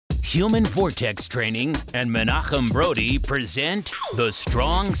Human Vortex Training and Menachem Brody present the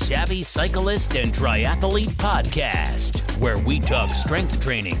Strong, Savvy Cyclist and Triathlete Podcast, where we talk strength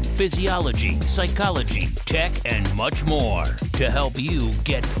training, physiology, psychology, tech, and much more to help you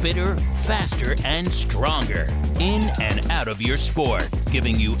get fitter, faster, and stronger in and out of your sport,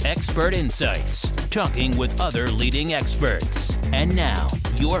 giving you expert insights, talking with other leading experts. And now,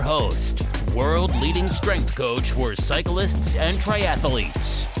 your host, world-leading strength coach for cyclists and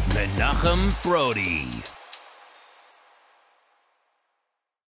triathletes, Menachem Brody.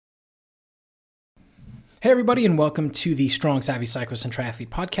 Hey everybody, and welcome to the Strong, Savvy Cyclist and Triathlete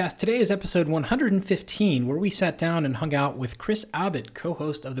Podcast. Today is episode 115, where we sat down and hung out with Chris Abbott,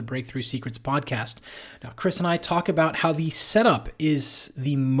 co-host of the Breakthrough Secrets podcast. Now, Chris and I talk about how the setup is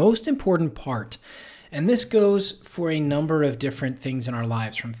the most important part. And this goes for a number of different things in our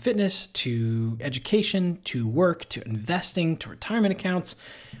lives, from fitness to education to work to investing to retirement accounts.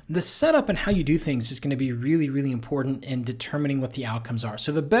 The setup and how you do things is going to be really, really important in determining what the outcomes are.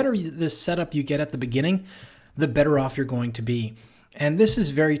 So the better the setup you get at the beginning, the better off you're going to be. And this is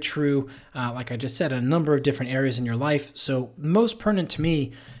very true, like I just said, in a number of different areas in your life. So most pertinent to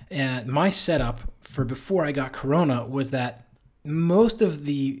me, my setup for before I got Corona was that most of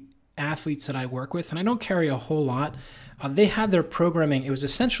the athletes that I work with, and I don't carry a whole lot, they had their programming. It was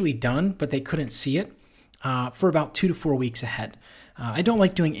essentially done, but they couldn't see it for about 2 to 4 weeks ahead. I don't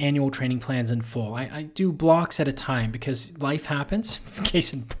like doing annual training plans in full. I do blocks at a time because life happens.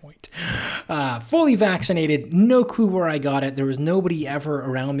 Case in point. Fully vaccinated, no clue where I got it. There was nobody ever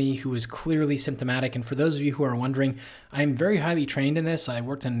around me who was clearly symptomatic. And for those of you who are wondering, I am very highly trained in this. I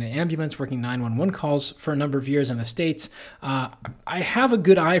worked in an ambulance working 911 calls for a number of years in the States. I have a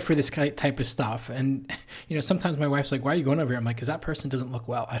good eye for this type of stuff. And, you know, sometimes my wife's like, why are you going over here? I'm like, because that person doesn't look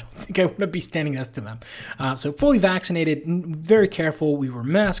well. I don't think I want to be standing next to them. So fully vaccinated, very careful. We were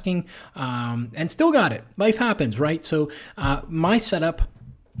masking and still got it. Life happens, right? So my setup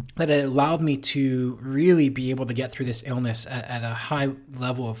that it allowed me to really be able to get through this illness at a high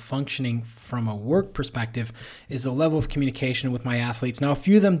level of functioning from a work perspective is the level of communication with my athletes. Now, a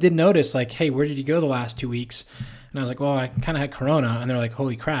few of them did notice, like, hey, where did you go the last 2 weeks? And I was like, well, I kind of had Corona. And they're like,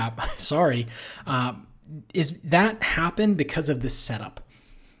 holy crap, sorry. Is that happened because of this setup?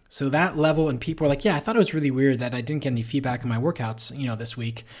 So that level, and people are like, yeah, I thought it was really weird that I didn't get any feedback on my workouts, this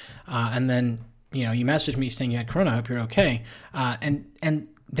week. And then, you messaged me saying you had Corona, I hope you're okay. And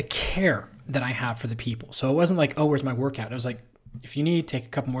the care that I have for the people. So it wasn't like, oh, where's my workout? I was like, if you need, take a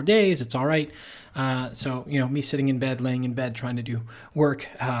couple more days, it's all right. So, me sitting in bed, laying in bed, trying to do work,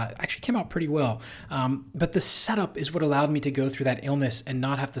 actually came out pretty well. But the setup is what allowed me to go through that illness and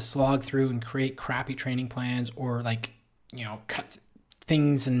not have to slog through and create crappy training plans or cut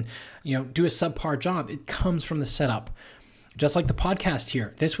things and, do a subpar job. It comes from the setup. Just like the podcast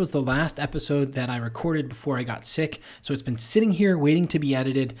here. This was the last episode that I recorded before I got sick. So it's been sitting here waiting to be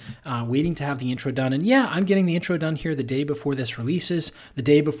edited, waiting to have the intro done. And yeah, I'm getting the intro done here the day before this releases, the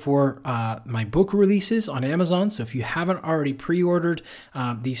day before my book releases on Amazon. So if you haven't already pre-ordered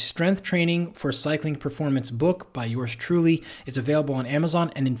the Strength Training for Cycling Performance book by yours truly, it's available on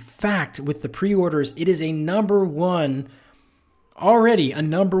Amazon. And in fact, with the pre-orders, it is already a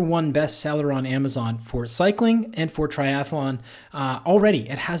number one bestseller on Amazon for cycling and for triathlon. Already,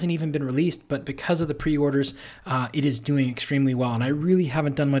 it hasn't even been released, but because of the pre-orders, it is doing extremely well. And I really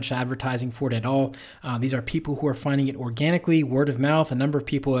haven't done much advertising for it at all. These are people who are finding it organically, word of mouth. A number of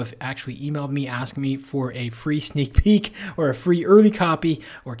people have actually emailed me asking me for a free sneak peek or a free early copy,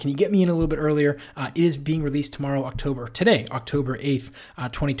 or can you get me in a little bit earlier? It is being released today, October 8th,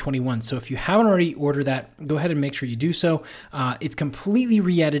 2021. So if you haven't already ordered that, go ahead and make sure you do so. It's completely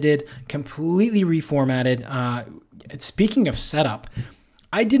re-edited, completely reformatted. Speaking of setup,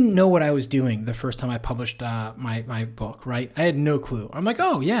 I didn't know what I was doing the first time I published my book, right? I had no clue. I'm like,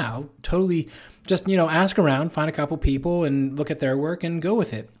 oh yeah, I'll totally just, ask around, find a couple people and look at their work and go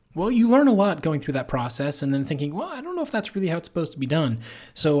with it. Well, you learn a lot going through that process and then thinking, well, I don't know if that's really how it's supposed to be done.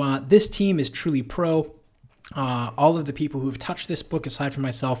 So this team is truly pro. All of the people who have touched this book, aside from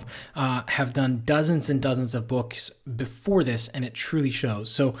myself, have done dozens and dozens of books before this, and it truly shows.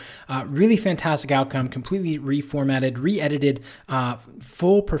 So really fantastic outcome, completely reformatted, re-edited,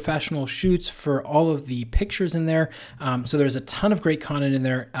 full professional shoots for all of the pictures in there. So there's a ton of great content in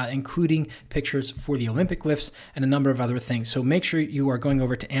there, including pictures for the Olympic lifts and a number of other things. So make sure you are going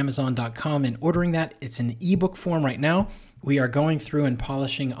over to Amazon.com and ordering that. It's in ebook form right now. We are going through and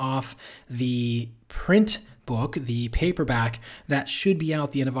polishing off the print book, the paperback, that should be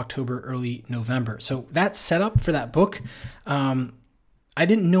out the end of October, early November. So that setup for that book, I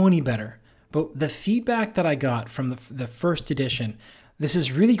didn't know any better, but the feedback that I got from the first edition, this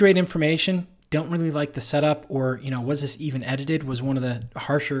is really great information. Don't really like the setup, or, was this even edited, was one of the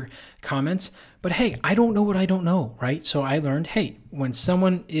harsher comments. But hey, I don't know what I don't know, right? So I learned, hey, when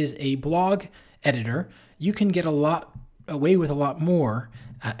someone is a blog editor, you can get away with a lot more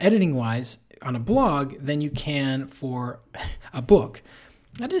editing wise on a blog than you can for a book.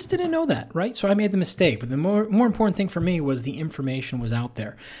 I just didn't know that, right? So I made the mistake. But the more important thing for me was the information was out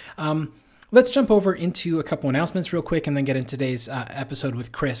there. Let's jump over into a couple announcements real quick and then get into today's episode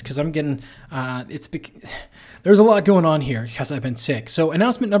with Chris, because I'm getting, there's a lot going on here because I've been sick. So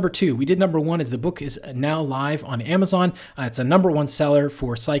announcement number 2, we did number 1 is the book is now live on Amazon. It's a number 1 seller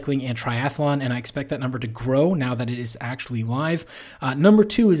for cycling and triathlon, and I expect that number to grow now that it is actually live. Number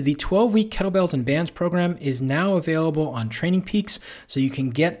 2 is the 12-week Kettlebells and Bands program is now available on Training Peaks, so you can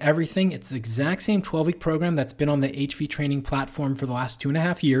get everything. It's the exact same 12-week program that's been on the HV training platform for the last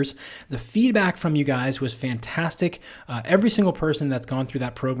 2.5 years. The feedback from you guys was fantastic. Every single person that's gone through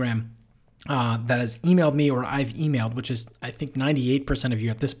that program that has emailed me or I've emailed, which is I think 98% of you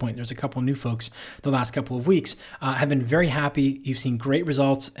at this point, there's a couple new folks the last couple of weeks, have been very happy. You've seen great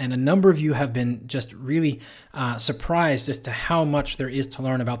results, and a number of you have been just really surprised as to how much there is to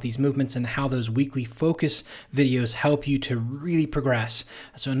learn about these movements and how those weekly focus videos help you to really progress.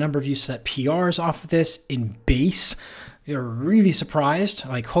 So a number of you set PRs off of this in base. You're really surprised,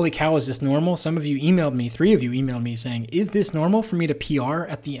 like, holy cow, is this normal? Some of you emailed me, 3 of you emailed me saying, is this normal for me to PR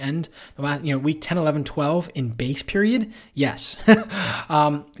at the end, the last, week 10, 11, 12 in base period? Yes.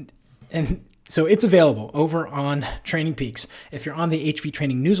 And so it's available over on Training Peaks. If you're on the HV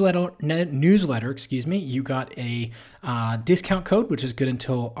Training newsletter, you got a discount code, which is good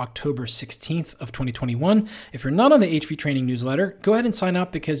until October 16th of 2021. If you're not on the HV Training newsletter, go ahead and sign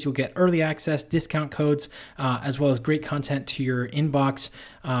up, because you'll get early access, discount codes, as well as great content to your inbox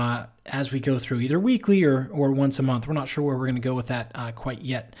as we go through either weekly or once a month. We're not sure where we're going to go with that quite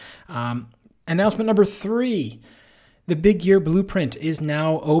yet. Announcement number 3. The Big Gear Blueprint is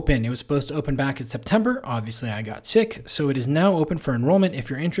now open. It was supposed to open back in September. Obviously, I got sick, so it is now open for enrollment. If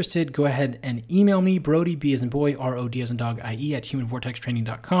you're interested, go ahead and email me, Brody, B as in boy, R-O-D as in dog, I-E, at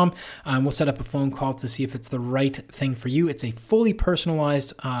humanvortextraining.com. We'll set up a phone call to see if it's the right thing for you. It's a fully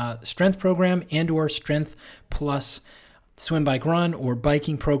personalized strength program and or strength plus swim, bike, run, or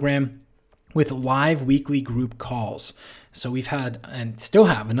biking program with live weekly group calls. So we've had and still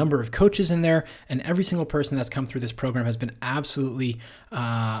have a number of coaches in there, and every single person that's come through this program has been absolutely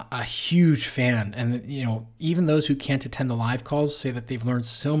a huge fan. And, even those who can't attend the live calls say that they've learned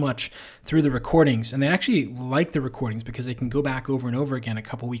so much through the recordings, and they actually like the recordings because they can go back over and over again a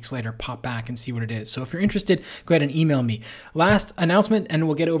couple weeks later, pop back and see what it is. So if you're interested, go ahead and email me. Last announcement, and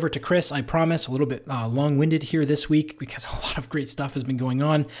we'll get over to Chris, I promise, a little bit long-winded here this week because a lot of great stuff has been going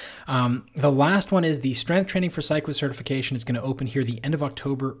on. The last one is the Strength Training for Cyclist certification is going to open here the end of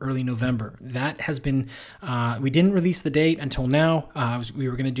October, early November. That has been, we didn't release the date until now. We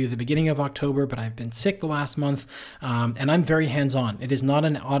were going to do the beginning of October, but I've been sick the last month, and I'm very hands-on. It is not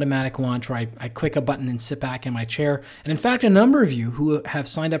an automatic launch where I click a button and sit back in my chair. And in fact, a number of you who have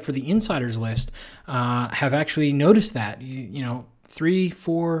signed up for the insiders list have actually noticed that. 3,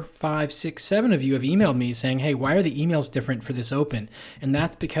 4, 5, 6, 7 of you have emailed me saying, hey, why are the emails different for this open? And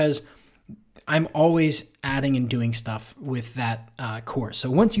that's because I'm always adding and doing stuff with that course. So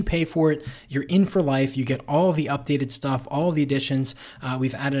once you pay for it, you're in for life. You get all of the updated stuff, all of the additions.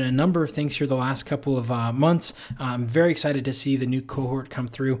 We've added a number of things here the last couple of months. I'm very excited to see the new cohort come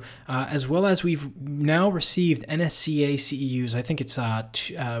through, as well as we've now received NSCA CEUs. I think it's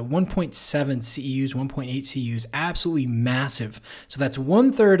 1.7 CEUs, 1.8 CEUs, absolutely massive. So that's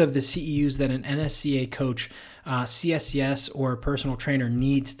 1/3 of the CEUs that an NSCA coach, CSCS, or a personal trainer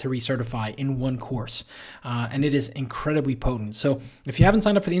needs to recertify in one course. And it is incredibly potent. So if you haven't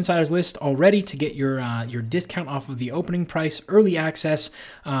signed up for the insiders list already to get your discount off of the opening price, early access,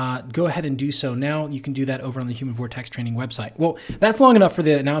 go ahead and do so now. You can do that over on the Human Vortex Training website. Well, that's long enough for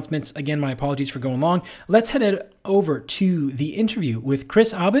the announcements. Again, my apologies for going long. Let's head over to the interview with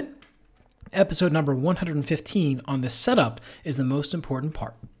Chris Abbott, episode number 115 on the setup is the most important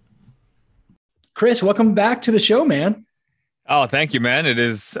part. Chris, welcome back to the show, man. Oh, thank you, man. It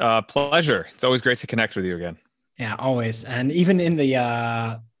is a pleasure. It's always great to connect with you again. Yeah, always. And even in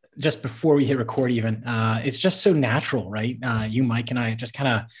the, just before we hit record even, it's just so natural, right? You, Mike, and I, it just kind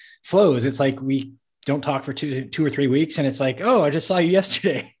of flows. It's like we don't talk for two or 3 weeks, and it's like, oh, I just saw you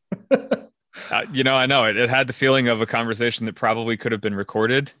yesterday. I know it had the feeling of a conversation that probably could have been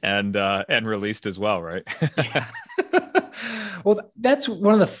recorded and released as well, right? Yeah. Well, that's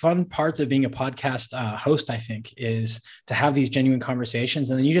one of the fun parts of being a podcast host, I think, is to have these genuine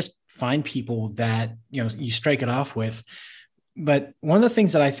conversations. And then you just find people that, you strike it off with. But one of the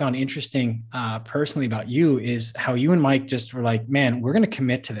things that I found interesting personally about you is how you and Mike just were like, man, we're going to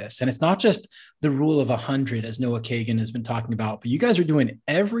commit to this. And it's not just the rule of 100, as Noah Kagan has been talking about, but you guys are doing it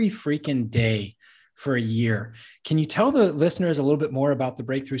every freaking day for a year. Can you tell the listeners a little bit more about the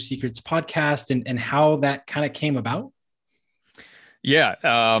Breakthrough Secrets podcast and how that kind of came about? Yeah.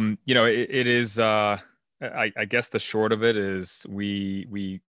 It is, I guess the short of it is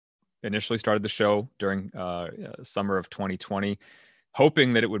we initially started the show during summer of 2020,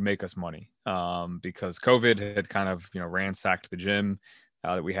 hoping that it would make us money because COVID had kind of, ransacked the gym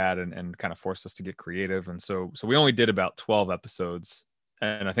that we had and kind of forced us to get creative. And so we only did about 12 episodes.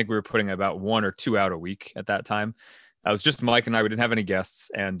 And I think we were putting about 1 or 2 out a week at that time. It was just Mike and I. We didn't have any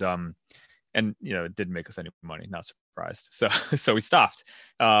guests, and it didn't make us any money. Not surprised. So we stopped.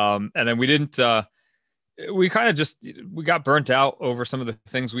 And then we didn't. We kind of we got burnt out over some of the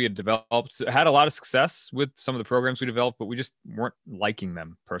things we had developed. Had a lot of success with some of the programs we developed, but we just weren't liking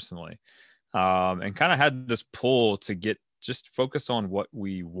them personally, and kind of had this pull to just focus on what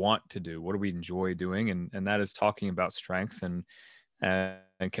we want to do. What do we enjoy doing? And that is talking about strength and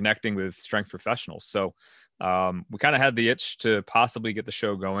connecting with strength professionals. So we kind of had the itch to possibly get the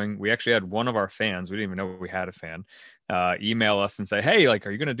show going. We actually had one of our fans, we didn't even know we had a fan, email us and say, hey, like,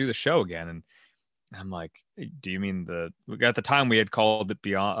 are you going to do the show again? And I'm like, do you mean at the time we had called it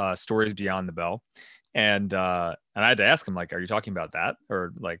Beyond Stories Beyond the Bell. And I had to ask him, like, are you talking about that?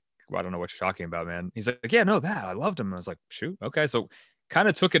 Or like, well, I don't know what you're talking about, man. He's like, yeah, no, that I loved him. And I was like, shoot. Okay. So kind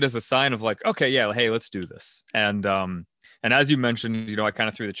of took it as a sign of like, okay, yeah, hey, let's do this. And as you mentioned, I kind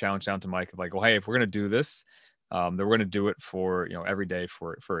of threw the challenge down to Mike of like, well, hey, if we're going to do this, then we're going to do it for, every day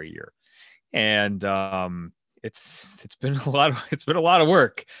for a year. And it's been a lot of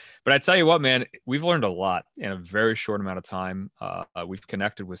work, but I tell you what, man, we've learned a lot in a very short amount of time. We've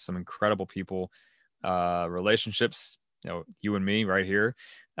connected with some incredible people, relationships, you and me right here,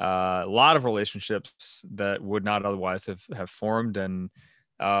 a lot of relationships that would not otherwise have formed. And,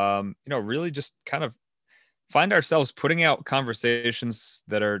 really just kind of find ourselves putting out conversations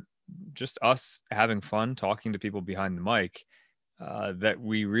that are just us having fun, talking to people behind the mic, that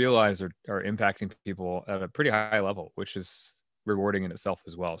we realize are impacting people at a pretty high level, which is rewarding in itself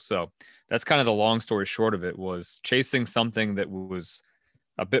as well. So that's kind of the long story short of it, was chasing something that was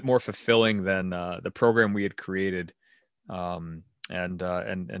a bit more fulfilling than the program we had created, and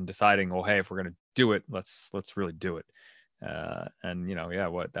deciding, well, hey, if we're going to do it, let's really do it.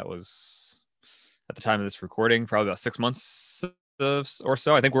 That was at the time of this recording, probably about 6 months or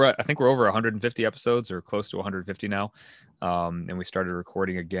so. I think we're over 150 episodes, or close to 150 now. And we started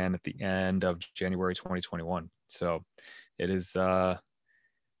recording again at the end of January 2021. So it is,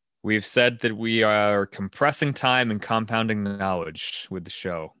 we've said that we are compressing time and compounding knowledge with the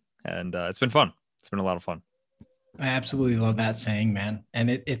show. And it's been fun. It's been a lot of fun. I absolutely love that saying, man. And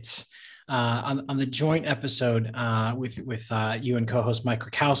it's on the joint episode with you and co-host Mike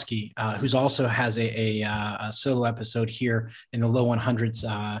Rakowski, who's also has a solo episode here in the low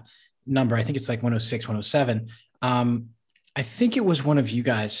 100s number. I think it's like 106, 107. I think it was one of you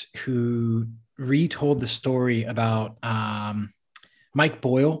guys who retold the story about Mike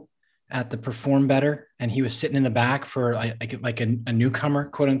Boyle at the Perform Better, and he was sitting in the back for like a newcomer,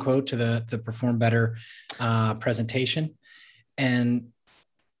 quote unquote, to the Perform Better presentation. And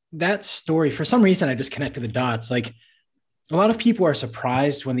that story, for some reason, I just connected the dots. Like, a lot of people are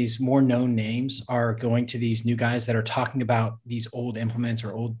surprised when these more known names are going to these new guys that are talking about these old implements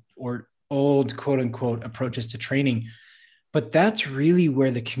or old quote unquote approaches to training. But that's really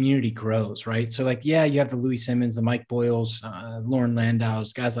where the community grows, right? So like, yeah, you have the Louis Simmons, the Mike Boyles, Lauren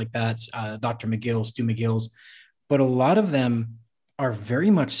Landau's, guys like that, Dr. McGill, Stu McGill's, but a lot of them are very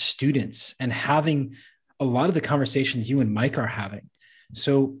much students and having a lot of the conversations you and Mike are having.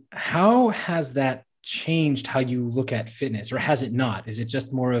 So how has that changed how you look at fitness, or has it not? Is it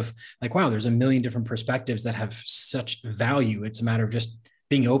just more of like, wow, there's a million different perspectives that have such value? It's a matter of just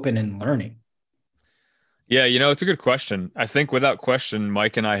being open and learning. Yeah, it's a good question. I think without question,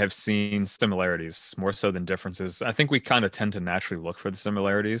 Mike and I have seen similarities more so than differences. I think we kind of tend to naturally look for the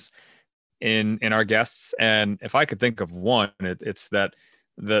similarities in our guests. And if I could think of one, it's that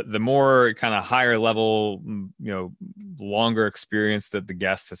the more kind of higher level, longer experience that the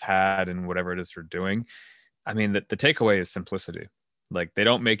guest has had in whatever it is they're doing. I mean, the takeaway is simplicity. Like, they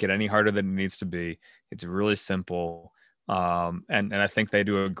don't make it any harder than it needs to be. It's really simple. And I think they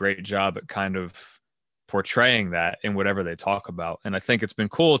do a great job at kind of portraying that in whatever they talk about. And I think it's been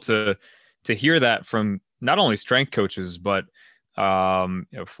cool to hear that from not only strength coaches, but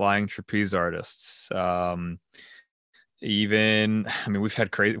flying trapeze artists, even, I mean, we've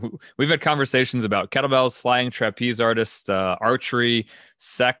had conversations about kettlebells, flying, trapeze artists, archery,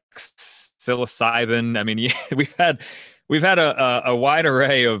 sex, psilocybin. I mean, yeah, we've had a wide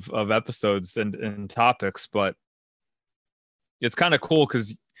array of episodes and topics, but it's kind of cool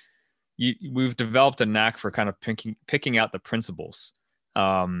because we've developed a knack for kind of picking out the principles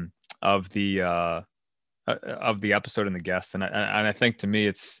of the episode and the guest, and I think to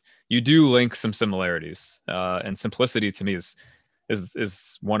me you do link some similarities, and simplicity to me is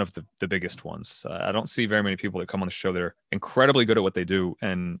one of the biggest ones. I don't see very many people that come on the show that are incredibly good at what they do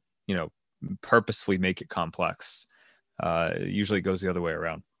and purposefully make it complex. Usually it goes the other way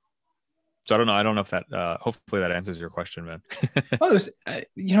around. So I don't know if that hopefully that answers your question, man. Well,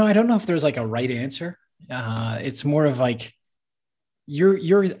 I don't know if there's like a right answer. It's more of like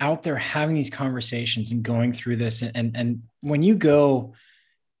you're out there having these conversations and going through this, and when you go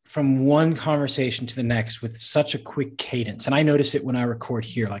from one conversation to the next with such a quick cadence. And I notice it when I record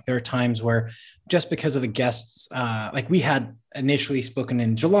here. Like there are times where just because of the guests, like we had initially spoken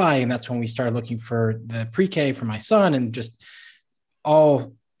in July, and that's when we started looking for the pre-K for my son, and just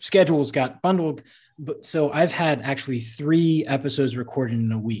all schedules got bundled. But so I've had actually 3 episodes recorded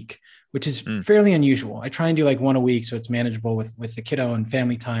in a week, which is fairly unusual. I try and do like one a week, so it's manageable with the kiddo and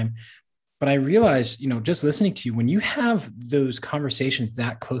family time. But I realized, just listening to you, when you have those conversations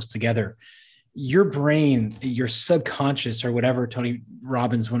that close together, your brain, your subconscious, or whatever Tony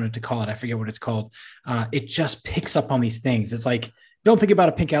Robbins wanted to call it, I forget what it's called, it just picks up on these things. It's like, don't think about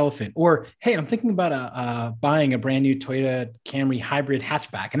a pink elephant, or, hey, I'm thinking about buying a brand new Toyota Camry hybrid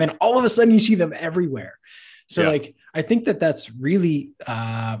hatchback. And then all of a sudden you see them everywhere. So like, I think that's really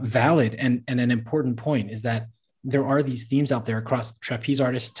valid and an important point, is that there are these themes out there across trapeze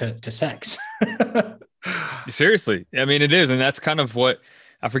artists to sex. Seriously. I mean, it is. And that's kind of what,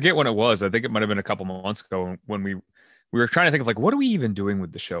 I forget when it was. I think it might've been a couple months ago when we were trying to think of like, what are we even doing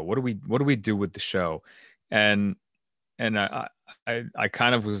with the show? What do we do with the show? And I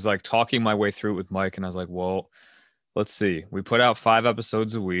kind of was like talking my way through it with Mike, and I was like, well, let's see. We put out 5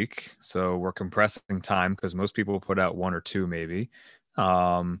 episodes a week, so we're compressing time because most people put out 1 or 2 maybe.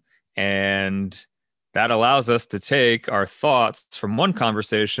 And that allows us to take our thoughts from one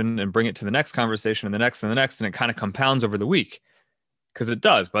conversation and bring it to the next conversation and the next and the next, and it kind of compounds over the week, because it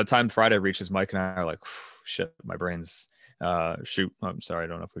does. By the time Friday reaches, Mike and I are like, shit, my brain's shoot. I'm sorry, I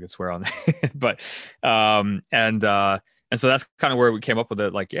don't know if we could swear on that, but and so that's kind of where we came up with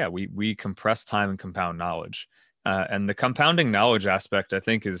it. Like, yeah, we compress time and compound knowledge, and the compounding knowledge aspect, I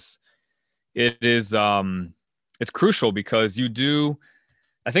think, it's crucial, because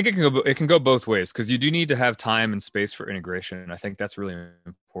I think it can go both ways, because you do need to have time and space for integration. I think that's really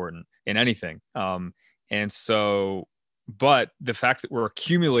important in anything. And so, but the fact that we're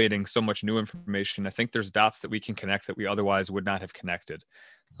accumulating so much new information, I think there's dots that we can connect that we otherwise would not have connected.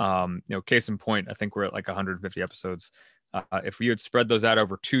 Case in point, I think we're at like 150 episodes. If we had spread those out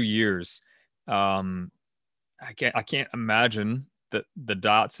over 2 years, I can't imagine that the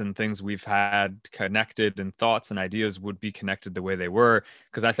dots and things we've had connected and thoughts and ideas would be connected the way they were,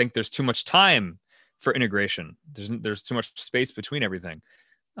 because I think there's too much time for integration. There's too much space between everything.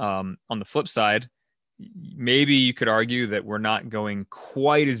 On the flip side, maybe you could argue that we're not going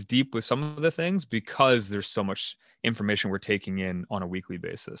quite as deep with some of the things because there's so much information we're taking in on a weekly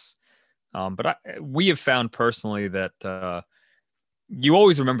basis. But we have found personally that you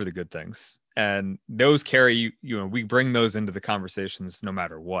always remember the good things, and those carry, we bring those into the conversations no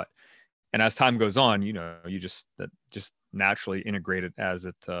matter what. And as time goes on, you just naturally integrate it as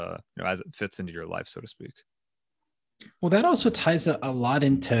it fits into your life, so to speak. Well, that also ties a lot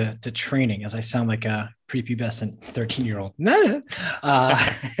into training, as I sound like a prepubescent 13-year-old.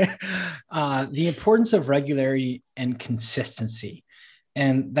 The importance of regularity and consistency.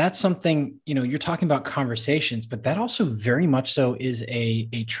 And that's something, you're talking about conversations, but that also very much so is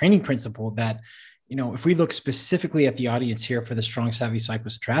a training principle that, if we look specifically at the audience here for the Strong Savvy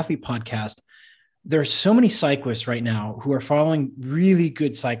Cyclist Triathlete podcast, there's so many cyclists right now who are following really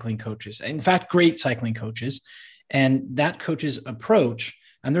good cycling coaches. In fact, great cycling coaches. And that coach's approach,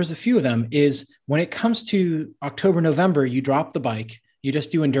 and there's a few of them, is when it comes to October, November, you drop the bike, you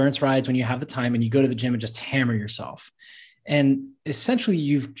just do endurance rides when you have the time, and you go to the gym and just hammer yourself. And essentially,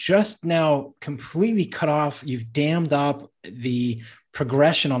 you've just now completely cut off, you've dammed up the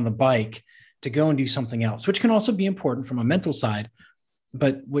progression on the bike to go and do something else, which can also be important from a mental side.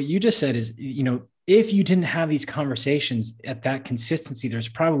 But what you just said is, if you didn't have these conversations at that consistency, there's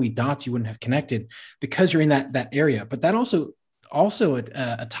probably dots you wouldn't have connected because you're in that area. But that also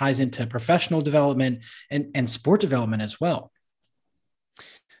ties into professional development and sport development as well.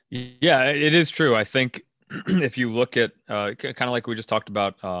 Yeah, it is true. I think if you look at kind of like we just talked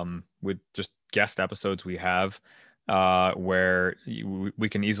about with just guest episodes we have, where we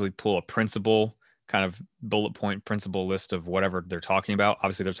can easily pull a principle, kind of bullet point principle list of whatever they're talking about.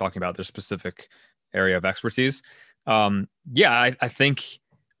 Obviously, they're talking about their specific area of expertise. Yeah, I think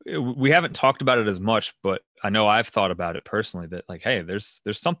we haven't talked about it as much, but I know I've thought about it personally that like, hey, there's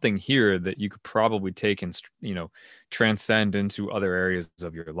something here that you could probably take and, transcend into other areas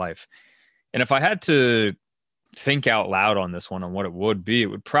of your life. And if I had to think out loud on this one, on what it would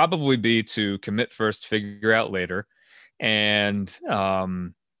probably be to commit first, figure out later, and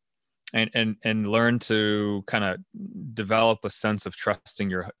learn to kind of develop a sense of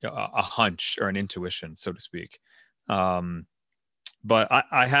trusting a hunch or an intuition, so to speak. But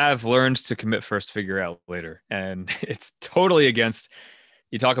I have learned to commit first, figure out later, and it's totally against.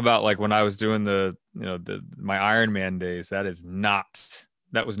 You talk about like when I was doing my Ironman days. That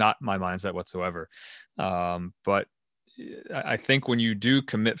was not my mindset whatsoever. But I think when you do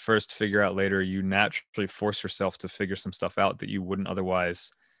commit first, figure out later, you naturally force yourself to figure some stuff out that you wouldn't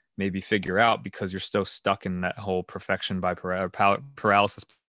otherwise maybe figure out because you're still stuck in that whole perfection by paralysis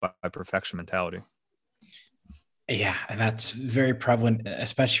by perfection mentality. Yeah, and that's very prevalent,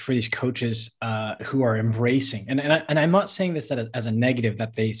 especially for these coaches who are embracing. And I'm not saying this as a negative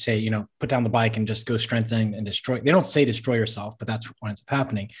that they say, put down the bike and just go strengthening and destroy. They don't say destroy yourself, but that's what ends up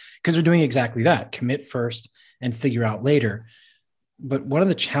happening because they're doing exactly that. Commit first and figure out later. But one of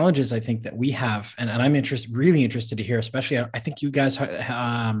the challenges I think that we have, and I'm really interested to hear, especially I think you guys,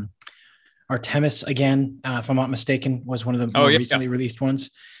 Artemis again, if I'm not mistaken, was one of the more recently released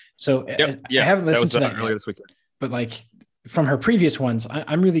ones. So I haven't listened to that earlier this weekend. But like from her previous ones,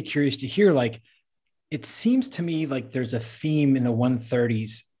 I'm really curious to hear, like, it seems to me like there's a theme in the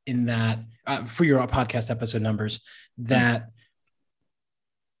 130s in that for your podcast episode numbers that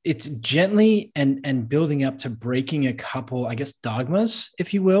it's gently and building up to breaking a couple, I guess, dogmas,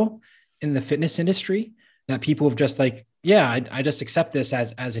 if you will, in the fitness industry that people have just like, I just accept this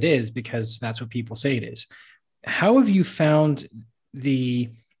as it is because that's what people say it is. How have you found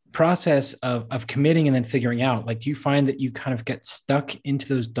the process of committing and then figuring out? Like, do you find that you kind of get stuck into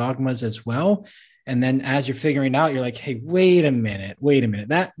those dogmas as well? And then as you're figuring out, you're like, hey, wait a minute,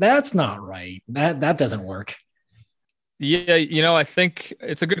 that's not right. That doesn't work. Yeah. I think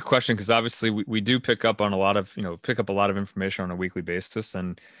it's a good question because obviously we do pick up a lot of information on a weekly basis,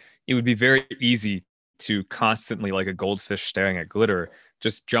 and it would be very easy to constantly, like a goldfish staring at glitter,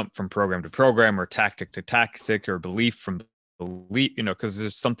 just jump from program to program or tactic to tactic or belief from belief, because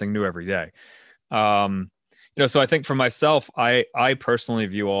there's something new every day. So I think for myself, I personally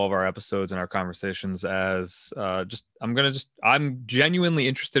view all of our episodes and our conversations as I'm genuinely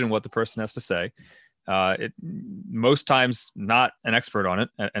interested in what the person has to say. Most times not an expert on it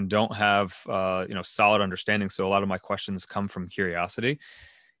and don't have, solid understanding. So a lot of my questions come from curiosity,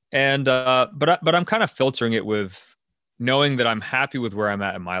 and, but I'm kind of filtering it with knowing that I'm happy with where I'm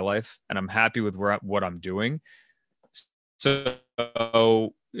at in my life and I'm happy with what I'm doing. So,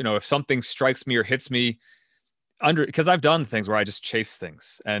 if something strikes me or hits me because I've done things where I just chase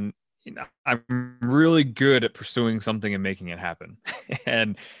things, and I'm really good at pursuing something and making it happen.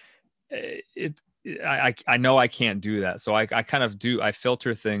 And I know I can't do that. So I kind of I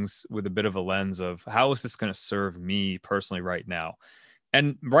filter things with a bit of a lens of how is this going to serve me personally right now?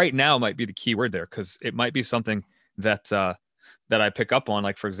 And right now might be the key word there, because it might be something that I pick up on.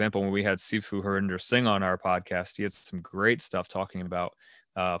 Like, for example, when we had Sifu Harinder Singh on our podcast, he had some great stuff talking about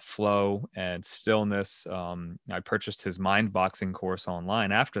flow and stillness. I purchased his mind boxing course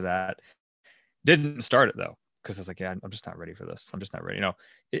online after that. Didn't start it though, because I was like, I'm just not ready for this. I'm just not ready.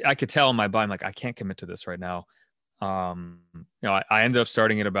 I could tell in my body, I'm like, I can't commit to this right now. I ended up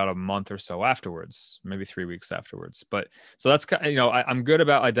starting it about a month or so afterwards, maybe 3 weeks afterwards. But so that's kind of, I'm good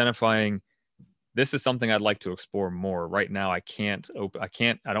about identifying this is something I'd like to explore more. Right now, I don't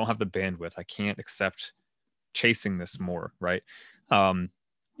have the bandwidth. I can't accept chasing this more. Right. And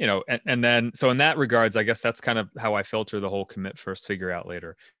then, so in that regards, I guess that's kind of how I filter the whole commit first, figure out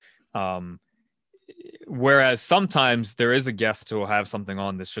later. Whereas sometimes there is a guest who will have something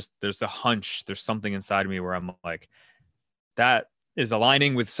on that's just, there's a hunch, there's something inside of me where I'm like, that is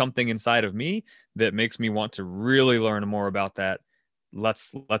aligning with something inside of me that makes me want to really learn more about that.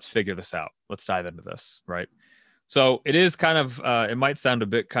 Let's figure this out. Let's dive into this. Right. So it is kind of, it might sound a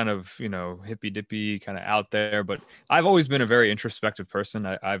bit kind of, hippy dippy kind of out there, but I've always been a very introspective person.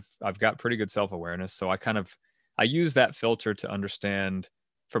 I've got pretty good self-awareness. So I use that filter to understand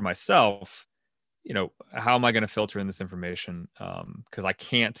for myself, how am I going to filter in this information? Because I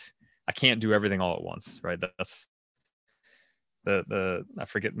can't do everything all at once, right? I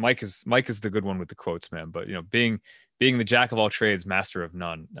forget, Mike is the good one with the quotes, man. But being the jack of all trades, master of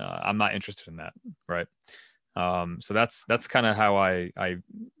none. I'm not interested in that, right? So that's kind of how I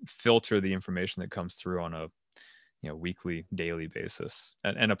filter the information that comes through on a weekly, daily basis,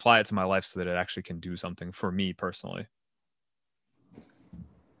 and apply it to my life so that it actually can do something for me personally.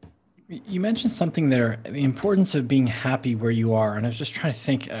 You mentioned something there, the importance of being happy where you are. And I was just trying to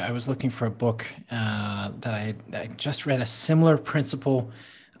think, I was looking for a book that I just read a similar principle.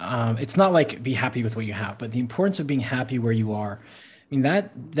 It's not like be happy with what you have, but the importance of being happy where you are. I mean,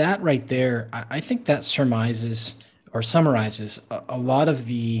 that right there, I think that surmises or summarizes a lot of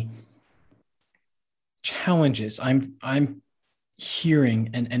the challenges I'm hearing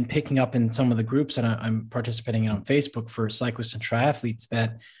and picking up in some of the groups that I'm participating in on Facebook for cyclists and triathletes,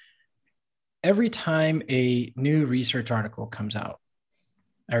 that every time a new research article comes out,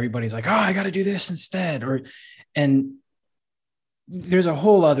 everybody's like, oh, I got to do this instead. And there's a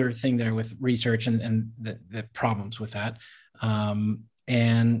whole other thing there with research and the problems with that.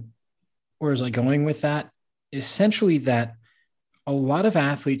 And where was I going with that? Essentially that a lot of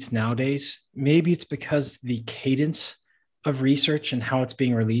athletes nowadays, maybe it's because the cadence of research and how it's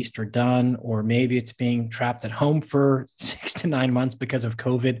being released or done, or maybe it's being trapped at home for 6 to 9 months because of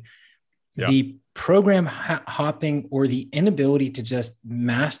COVID. Yeah. The program hopping or the inability to just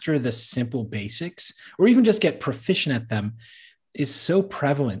master the simple basics or even just get proficient at them is so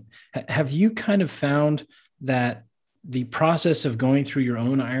prevalent. Have you kind of found that the process of going through your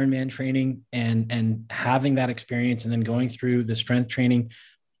own Ironman training and having that experience and then going through the strength training,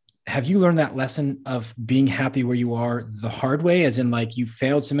 have you learned that lesson of being happy where you are the hard way? As in, like, you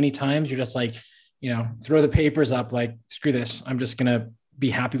failed so many times, you're just like, throw the papers up, like, screw this. I'm just going to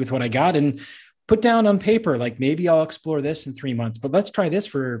be happy with what I got and put down on paper, like, maybe I'll explore this in 3 months, but let's try this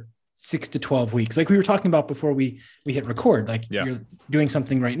for 6 to 12 weeks. Like we were talking about before we hit record, like You're doing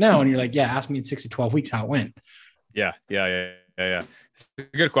something right now and you're like, ask me in 6 to 12 weeks how it went. Yeah. It's a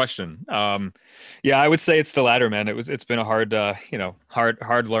good question. I would say it's the latter, man. It's been a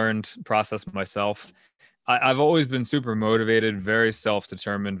hard learned process myself. I've always been super motivated, very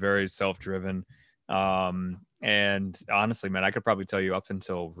self-determined, very self-driven. And honestly, man, I could probably tell you up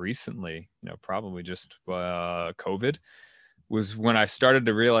until recently, probably just COVID was when I started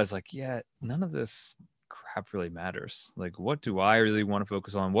to realize, like, none of this crap really matters. Like, what do I really want to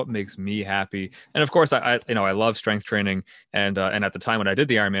focus on? What makes me happy? And of course, I love strength training, and at the time when I did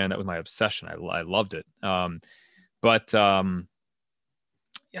the Ironman, that was my obsession. I loved it. I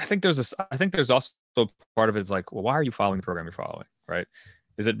think there's also part of it is like, well, why are you following the program you're following, right?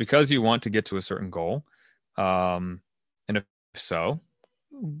 Is it because you want to get to a certain goal? And if so,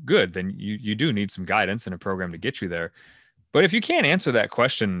 good, then you do need some guidance and a program to get you there. But if you can't answer that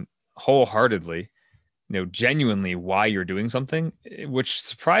question wholeheartedly, genuinely why you're doing something, which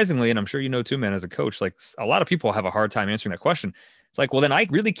surprisingly, and I'm sure too, man, as a coach, like, a lot of people have a hard time answering that question. It's like, well, then I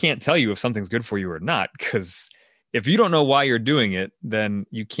really can't tell you if something's good for you or not, because if you don't know why you're doing it, then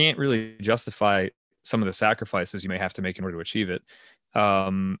you can't really justify some of the sacrifices you may have to make in order to achieve it.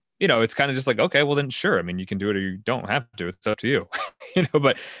 It's kind of just like, okay, well then sure. I mean, you can do it or you don't have to. It's up to you.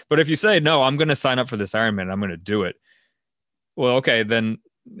 But if you say, no, I'm going to sign up for this Ironman, I'm going to do it. Well, okay, then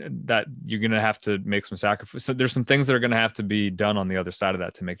that you're going to have to make some sacrifice. So there's some things that are going to have to be done on the other side of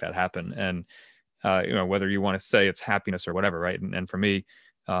that to make that happen. And, whether you want to say it's happiness or whatever, right? And for me,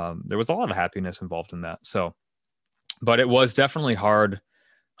 there was a lot of happiness involved in that. So, but it was definitely hard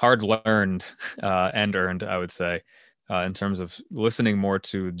learned and earned, I would say, in terms of listening more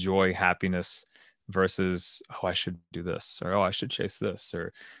to joy, happiness versus, oh, I should do this, or, oh, I should chase this,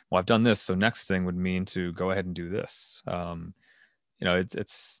 or, well, I've done this, so next thing would mean to go ahead and do this.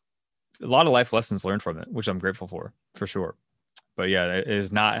 It's a lot of life lessons learned from it, which I'm grateful for sure. But it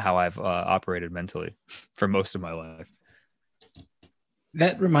is not how I've operated mentally for most of my life.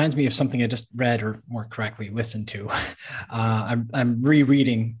 That reminds me of something I just read, or more correctly, listened to. I'm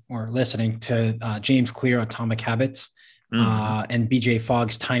rereading or listening to James Clear, Atomic Habits, and BJ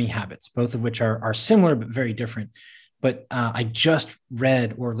Fogg's Tiny Habits, both of which are similar but very different. But I just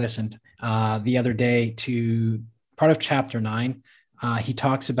read or listened the other day to part of chapter 9. He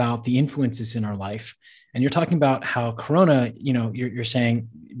talks about the influences in our life. And you're talking about how Corona, you're saying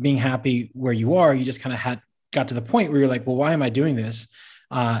being happy where you are, you just kind of got to the point where you're like, well, why am I doing this?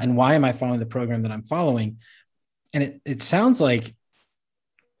 And why am I following the program that I'm following? And it sounds like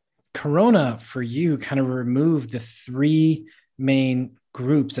Corona for you kind of removed the 3 main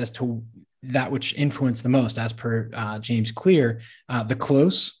groups as to that which influenced the most, as per James Clear, the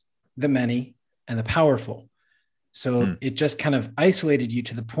close, the many, and the powerful. So it just kind of isolated you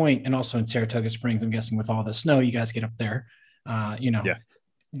to the point, and also in Saratoga Springs, I'm guessing with all the snow you guys get up there, You know, Yeah.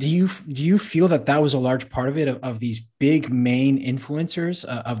 do you feel that was a large part of it, of these big main influencers,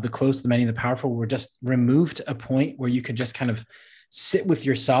 of the close, the many, the powerful, were just removed to a point where you could just kind of sit with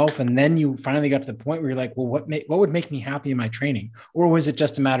yourself, and then you finally got to the point where you're like, well, what would make me happy in my training? Or was it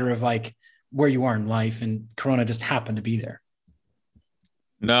just a matter of like where you are in life and Corona just happened to be there?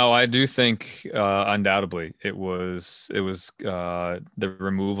 No, I do think undoubtedly it was the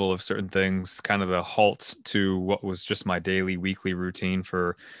removal of certain things, kind of the halt to what was just my daily, weekly routine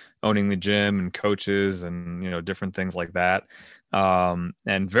for owning the gym and coaches and different things like that.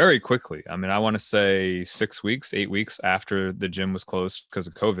 And very quickly, I mean, I want to say 6 weeks, 8 weeks after the gym was closed because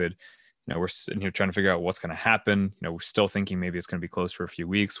of COVID, we're sitting here trying to figure out what's going to happen. We're still thinking maybe it's going to be closed for a few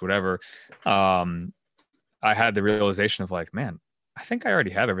weeks, whatever. I had the realization of like, man, I think I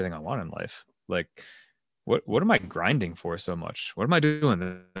already have everything I want in life. Like, what am I grinding for so much? What am I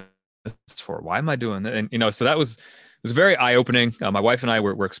doing this for? Why am I doing that? And so that was very eye opening. My wife and I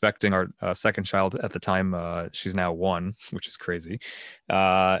were expecting our second child at the time. She's now 1, which is crazy.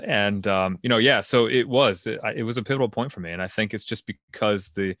 Yeah. So it was a pivotal point for me, and I think it's just because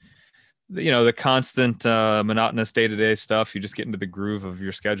the constant monotonous day-to-day stuff, you just get into the groove of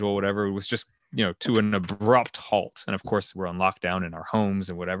your schedule, whatever. It was just to an abrupt halt. And of course we're on lockdown in our homes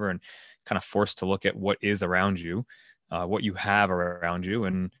and whatever, and kind of forced to look at what is around you, what you have around you,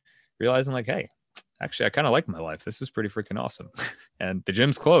 and realizing like, hey, actually I kind of like my life. This is pretty freaking awesome. And the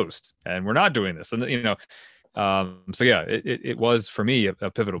gym's closed and we're not doing this. And so yeah, it was for me a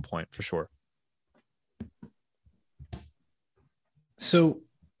pivotal point for sure. So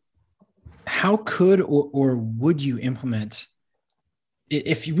how could or would you implement,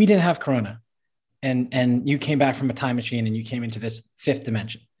 if we didn't have Corona and you came back from a time machine and you came into this 5th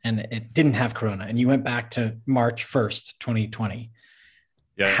dimension and it didn't have Corona and you went back to March 1st, 2020,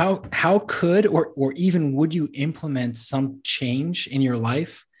 yeah. How could or even would you implement some change in your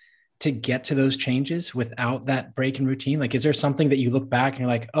life to get to those changes without that break in routine? Like, is there something that you look back and you're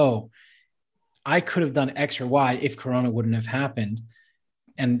like, oh, I could have done X or Y if Corona wouldn't have happened,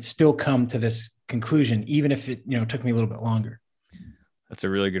 and still come to this conclusion, even if it, took me a little bit longer? That's a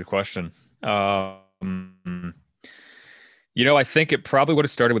really good question. I think it probably would have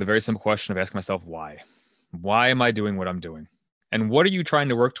started with a very simple question of asking myself, why? Why am I doing what I'm doing? And what are you trying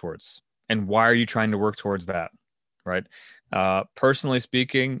to work towards? And why are you trying to work towards that? Right. Personally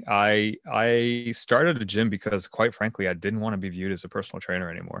speaking, I started a gym because, quite frankly, I didn't want to be viewed as a personal trainer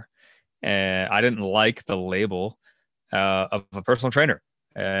anymore. And I didn't like the label of a personal trainer.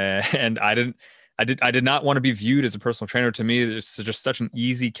 And I did not want to be viewed as a personal trainer. To me, there's just such an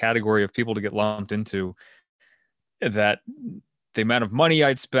easy category of people to get lumped into, that the amount of money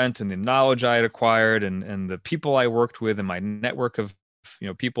I'd spent and the knowledge I had acquired and the people I worked with and my network of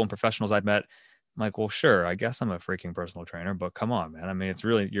people and professionals I'd met, I'm like, well, sure, I guess I'm a freaking personal trainer, but come on, man. I mean, it's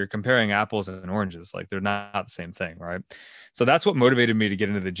really, you're comparing apples and oranges. Like, they're not the same thing, right? So that's what motivated me to get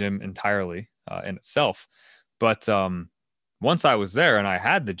into the gym entirely in itself. But once I was there and I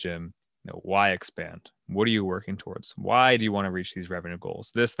had the gym, why expand? What are you working towards? Why do you want to reach these revenue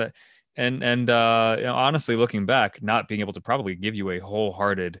goals? This, that, and honestly, looking back, not being able to probably give you a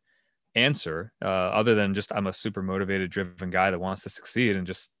wholehearted answer other than just, I'm a super motivated, driven guy that wants to succeed and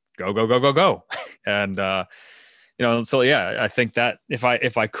just go. And so yeah, I think that if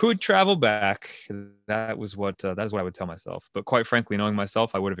I could travel back, that is what I would tell myself. But quite frankly, knowing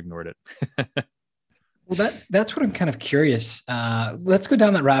myself, I would have ignored it. Well, that's what I'm kind of curious. Let's go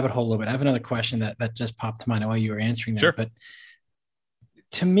down that rabbit hole a little bit. I have another question that just popped to mind while you were answering that. Sure. But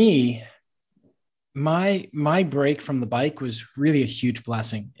to me, my break from the bike was really a huge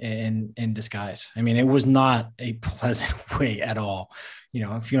blessing in disguise. I mean, it was not a pleasant way at all.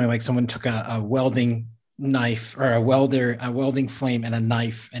 I'm feeling like someone took a welding knife or a welding flame and a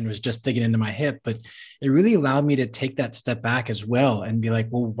knife and was just digging into my hip. But it really allowed me to take that step back as well and be like,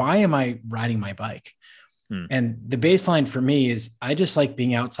 well, why am I riding my bike? And the baseline for me is I just like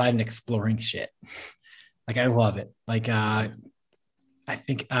being outside and exploring shit. Like, I love it. Like, I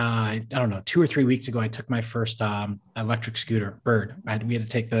think, I don't know, 2 or 3 weeks ago, I took my first electric scooter, Bird. We had to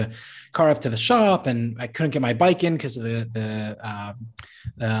take the car up to the shop and I couldn't get my bike in because of the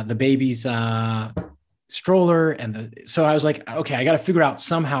baby's stroller. So I was like, okay, I got to figure out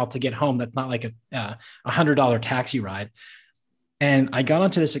somehow to get home. That's not like a $100 taxi ride. And I got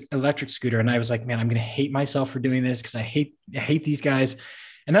onto this electric scooter and I was like, man, I'm going to hate myself for doing this because I hate these guys.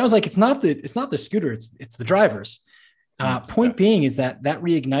 And I was like, it's not the scooter, it's the drivers. Point being is that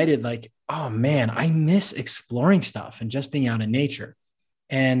reignited like, oh man, I miss exploring stuff and just being out in nature.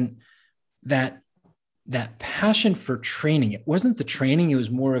 And that passion for training, it wasn't the training, it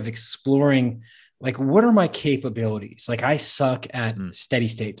was more of exploring Like, what are my capabilities? Like, I suck at steady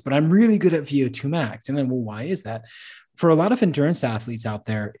states, but I'm really good at VO2 max. And then, well, why is that? For a lot of endurance athletes out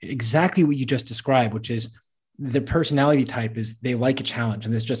there, exactly what you just described, which is the personality type is they like a challenge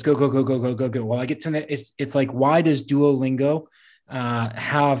and it's just go, go, go, go, go, go, go. Well, I get to that. It's like, why does Duolingo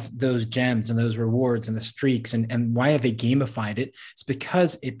have those gems and those rewards and the streaks, and why have they gamified it? It's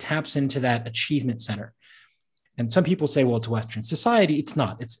because it taps into that achievement center. And some people say, well, it's Western society. It's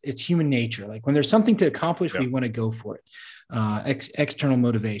not. It's human nature. Like when there's something to accomplish, we want to go for it. External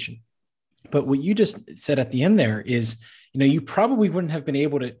motivation. But what you just said at the end there is, you probably wouldn't have been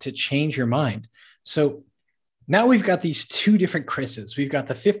able to change your mind. So now we've got these two different Chris's. We've got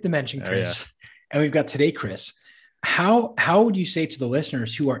the fifth dimension Chris, and we've got today Chris. How would you say to the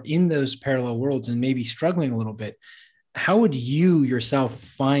listeners who are in those parallel worlds and maybe struggling a little bit, how would you yourself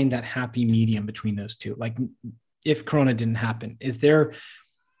find that happy medium between those two? Like, if Corona didn't happen, is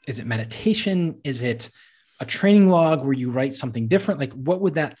it meditation? Is it a training log where you write something different? Like, what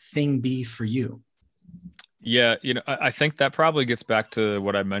would that thing be for you? Yeah. I think that probably gets back to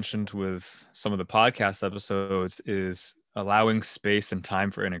what I mentioned with some of the podcast episodes, is allowing space and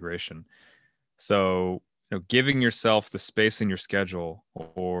time for integration. So, giving yourself the space in your schedule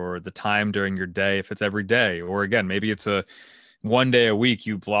or the time during your day, if it's every day, or again, maybe it's a one day a week,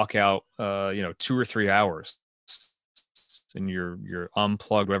 you block out, 2 or 3 hours and you're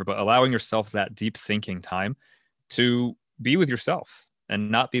unplugged, whatever, but allowing yourself that deep thinking time to be with yourself and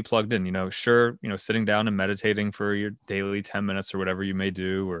not be plugged in. Sure, sitting down and meditating for your daily 10 minutes or whatever you may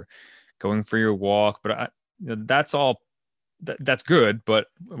do, or going for your walk. But that's all, that's good. But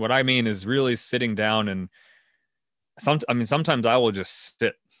what I mean is really sitting down and sometimes I will just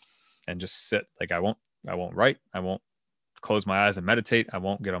sit. Like I won't write. I won't close my eyes and meditate. I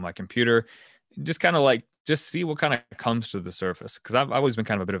won't get on my computer. Just kind of just see what kind of comes to the surface. Cause I've always been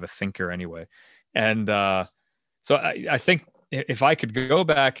kind of a bit of a thinker anyway. And so I think if I could go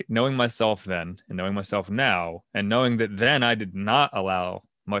back knowing myself then and knowing myself now, and knowing that then I did not allow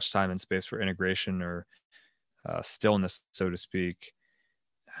much time and space for integration or stillness, so to speak,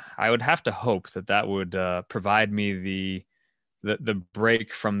 I would have to hope that would provide me the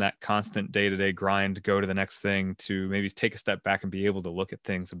break from that constant day-to-day grind, go to the next thing, to maybe take a step back and be able to look at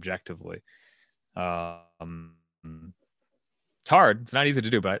things objectively. It's hard. It's not easy to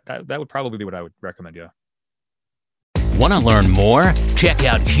do, but that would probably be what I would recommend. Yeah. Want to learn more? Check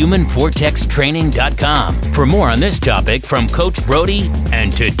out humanvortextraining.com for more on this topic from Coach Brody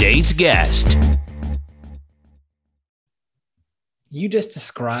and today's guest. You just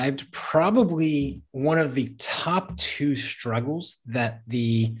described probably one of the top two struggles that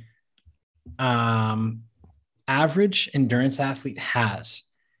the average endurance athlete has.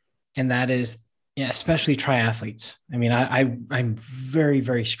 And that is, especially triathletes. I mean, I'm very,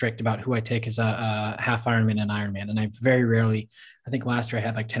 very strict about who I take as a half Ironman and Ironman. And I very rarely, I think last year I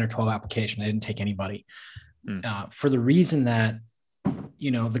had like 10 or 12 applications. I didn't take anybody for the reason that,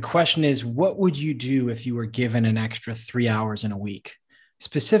 the question is, what would you do if you were given an extra 3 hours in a week?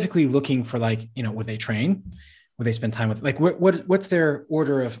 Specifically looking for would they train? Would they spend time with, what's their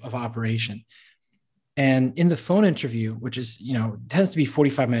order of operation? And in the phone interview, which is, tends to be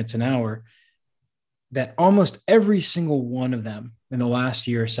 45 minutes an hour, that almost every single one of them in the last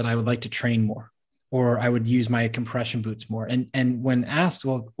year said, I would like to train more, or I would use my compression boots more. And when asked,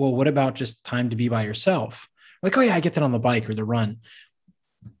 well, what about just time to be by yourself? Like, oh yeah, I get that on the bike or the run.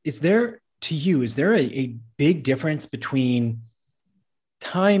 Is there a big difference between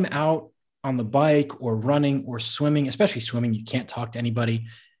time out on the bike or running or swimming, especially swimming? You can't talk to anybody.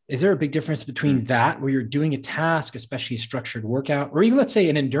 Is there a big difference between that, where you're doing a task, especially a structured workout, or even let's say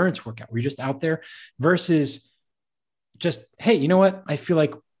an endurance workout where you're just out there, versus just, hey, you know what? I feel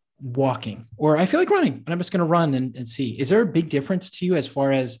like walking, or I feel like running, and I'm just going to run and see. Is there a big difference to you as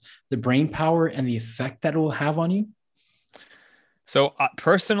far as the brain power and the effect that it will have on you? So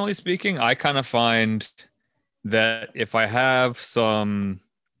personally speaking, I kind of find that if I have some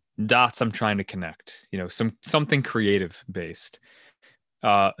dots I'm trying to connect, something creative based,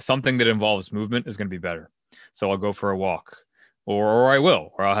 something that involves movement is going to be better. So I'll go for a walk, or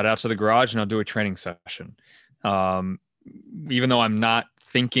I'll head out to the garage and I'll do a training session. Even though I'm not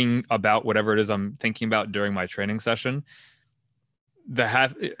thinking about whatever it is I'm thinking about during my training session,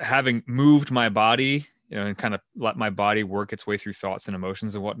 having moved my body, and kind of let my body work its way through thoughts and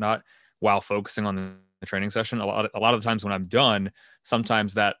emotions and whatnot while focusing on the training session. A lot of the times when I'm done,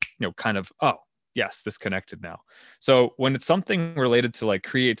 sometimes that, kind of, oh yes, this connected now. So when it's something related to like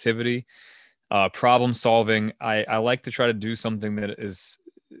creativity, problem solving, I like to try to do something that is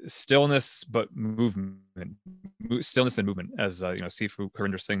stillness, but stillness and movement, as Sifu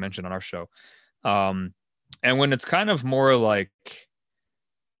Harinder Singh mentioned on our show. And when it's kind of more like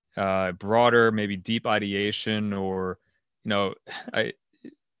broader, maybe deep ideation, or I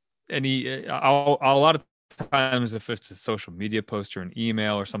a lot of times if it's a social media post or an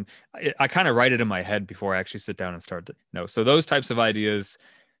email or something, I kind of write it in my head before I actually sit down and start to so those types of ideas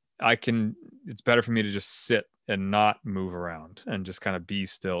it's better for me to just sit and not move around and just kind of be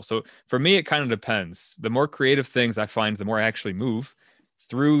still. So for me, it kind of depends. The more creative things I find, the more I actually move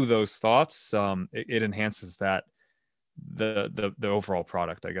through those thoughts. It enhances that the overall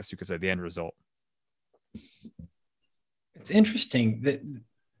product, I guess you could say, the end result. It's interesting that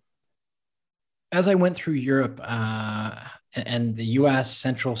as I went through Europe and the US,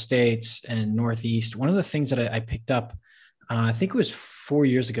 Central States, and Northeast, one of the things that I picked up, I think it was 4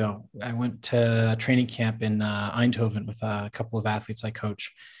 years ago, I went to a training camp in Eindhoven with a couple of athletes I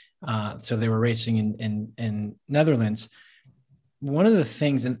coach. So they were racing in Netherlands. One of the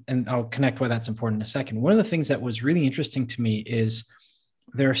things, and I'll connect why that's important in a second. One of the things that was really interesting to me is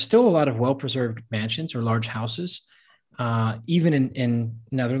there are still a lot of well-preserved mansions or large houses, even in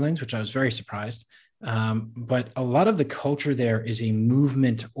Netherlands, which I was very surprised. But a lot of the culture there is a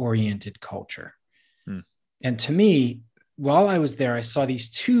movement-oriented culture. And to me, while I was there, I saw these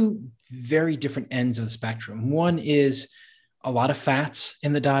two very different ends of the spectrum. One is a lot of fats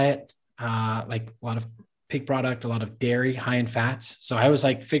in the diet, like a lot of pig product, a lot of dairy, high in fats. So I was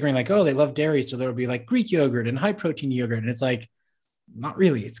like figuring like, oh, they love dairy, so there'll be like Greek yogurt and high protein yogurt. And it's like, not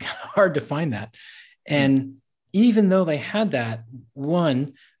really. It's kind of hard to find that. And even though they had that,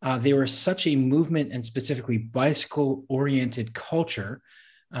 they were such a movement and specifically bicycle oriented culture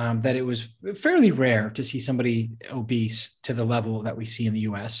that it was fairly rare to see somebody obese to the level that we see in the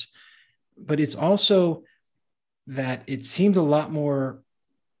US. But it's also that it seemed a lot more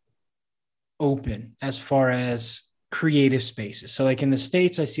open as far as creative spaces. So like in the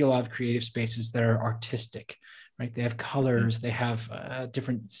States, I see a lot of creative spaces that are artistic, right? They have colors, they have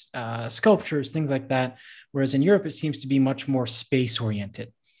different sculptures, things like that. Whereas in Europe, it seems to be much more space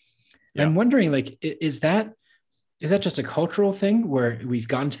oriented. Yeah. I'm wondering, like, is that just a cultural thing where we've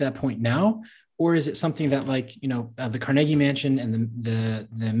gotten to that point now? Or is it something that like, the Carnegie Mansion and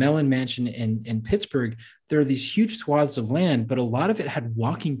the Mellon Mansion in Pittsburgh, there are these huge swaths of land, but a lot of it had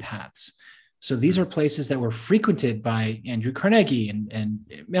walking paths. So these are places that were frequented by Andrew Carnegie and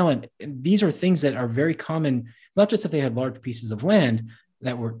Mellon. And these are things that are very common, not just that they had large pieces of land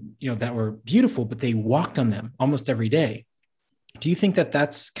that were beautiful, but they walked on them almost every day. Do you think that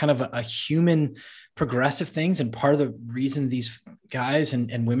that's kind of a human progressive things and part of the reason these guys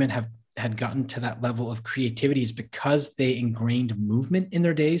and women had gotten to that level of creativity is because they ingrained movement in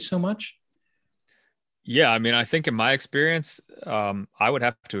their days so much? Yeah, I mean, I think in my experience, I would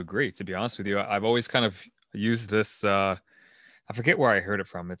have to agree, to be honest with you. I've always kind of used this, I forget where I heard it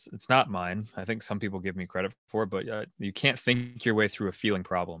from. It's not mine. I think some people give me credit for it, but you can't think your way through a feeling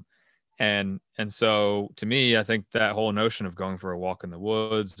problem. And so to me, I think that whole notion of going for a walk in the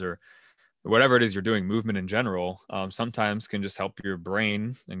woods or whatever it is you're doing, movement in general, sometimes can just help your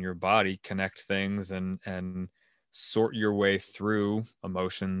brain and your body connect things and sort your way through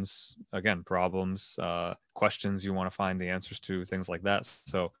emotions, again, problems, questions you want to find the answers to, things like that.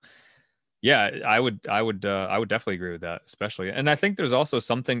 So yeah, I would definitely agree with that, especially. And I think there's also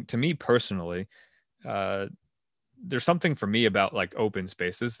something, to me personally, there's something for me about like open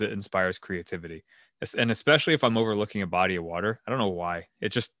spaces that inspires creativity. And especially if I'm overlooking a body of water, I don't know why,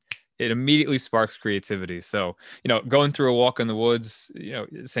 it immediately sparks creativity. So, going through a walk in the woods,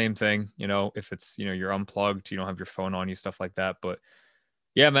 same thing, if it's, you're unplugged, you don't have your phone on you, stuff like that. But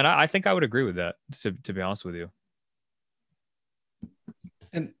yeah, man, I think I would agree with that, to be honest with you.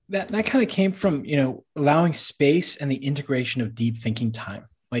 And that kind of came from, allowing space and the integration of deep thinking time.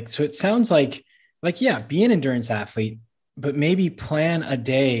 Like, so it sounds like, yeah, be an endurance athlete, but maybe plan a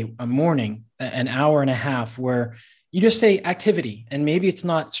day, a morning, an hour and a half where you just say activity, and maybe it's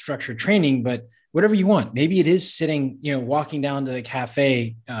not structured training, but whatever you want. Maybe it is sitting, walking down to the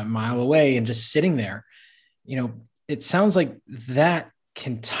cafe a mile away and just sitting there. It sounds like that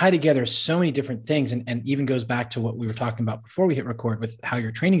can tie together so many different things, and even goes back to what we were talking about before we hit record with how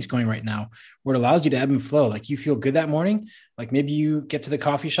your training's going right now, where it allows you to ebb and flow. Like you feel good that morning. Like maybe you get to the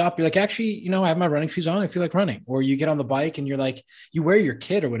coffee shop, you're like, actually, I have my running shoes on, I feel like running. Or you get on the bike and you're like, you wear your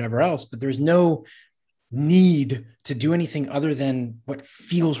kit or whatever else, but there's no need to do anything other than what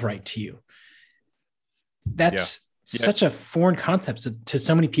feels right to you. That's such a foreign concept to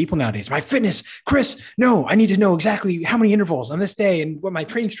so many people nowadays. My fitness, Chris, no, I need to know exactly how many intervals on this day and what my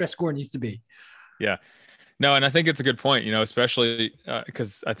training stress score needs to be. Yeah, no. And I think it's a good point, especially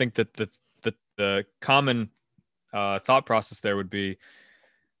because I think that the common thought process there would be,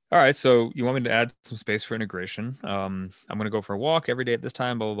 all right, so you want me to add some space for integration. I'm going to go for a walk every day at this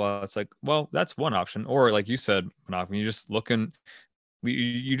time, blah, blah, blah. It's like, well, that's one option. Or like you said, Malcolm, you just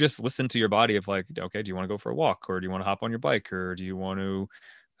you just listen to your body of like, okay, do you want to go for a walk, or do you want to hop on your bike, or do you want to,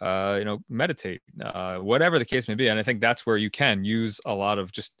 meditate, whatever the case may be. And I think that's where you can use a lot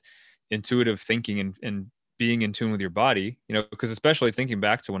of just intuitive thinking and being in tune with your body, because especially thinking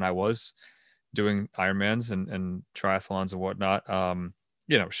back to when I was doing Ironmans and triathlons and whatnot,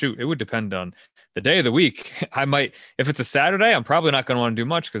 shoot, it would depend on the day of the week. I might, if it's a Saturday, I'm probably not going to want to do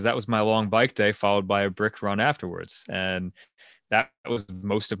much because that was my long bike day followed by a brick run afterwards. And that was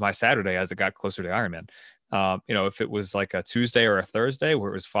most of my Saturday as it got closer to Ironman. If it was like a Tuesday or a Thursday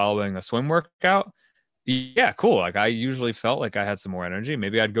where it was following a swim workout, yeah, cool. Like I usually felt like I had some more energy.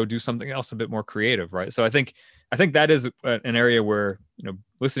 Maybe I'd go do something else a bit more creative, right? So I think that is an area where,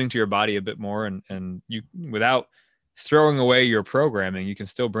 listening to your body a bit more and you, without throwing away your programming, you can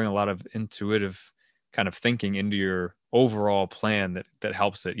still bring a lot of intuitive kind of thinking into your overall plan that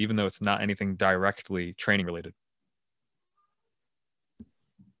helps it, even though it's not anything directly training related.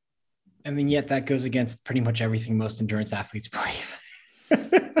 I mean, yet that goes against pretty much everything most endurance athletes believe.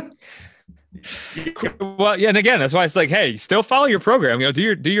 Well, yeah, and again, that's why it's like, hey, still follow your program. Do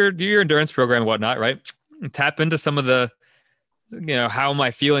your endurance program and whatnot, right? Tap into some of the, how am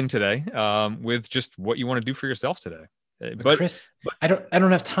I feeling today, with just what you want to do for yourself today. But Chris, I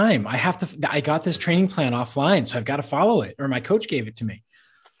don't have time. I got this training plan offline, so I've got to follow it, or my coach gave it to me.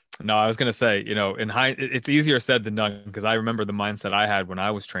 No, I was going to say, it's easier said than done, because I remember the mindset I had when I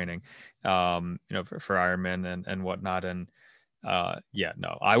was training, for Ironman and whatnot. And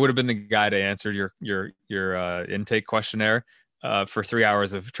no, I would have been the guy to answer your intake questionnaire for 3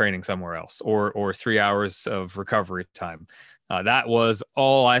 hours of training somewhere else, or 3 hours of recovery time. That was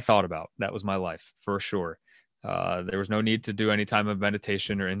all I thought about. That was my life for sure. There was no need to do any time of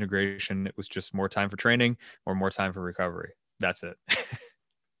meditation or integration. It was just more time for training or more time for recovery. That's it.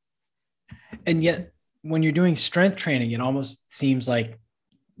 And yet when you're doing strength training, it almost seems like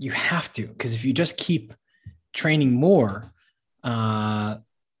you have to, because if you just keep training more,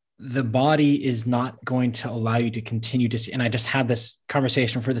 the body is not going to allow you to continue to see. And I just had this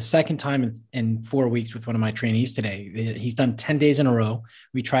conversation for the second time in 4 weeks with one of my trainees today. He's done 10 days in a row.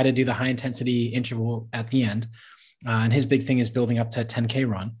 We try to do the high intensity interval at the end. And his big thing is building up to a 10K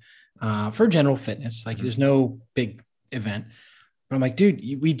run for general fitness. Like there's no big event. But I'm like, dude,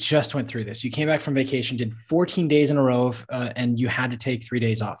 we just went through this. You came back from vacation, did 14 days in a row, and you had to take 3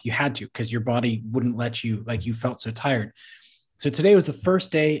 days off. You had to, because your body wouldn't let you, like you felt so tired. So today was the first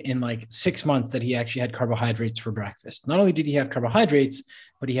day in like 6 months that he actually had carbohydrates for breakfast. Not only did he have carbohydrates,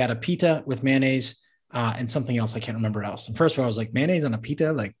 but he had a pita with mayonnaise and something else. I can't remember else. And first of all, I was like, mayonnaise on a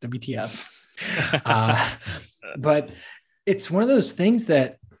pita, like WTF. But it's one of those things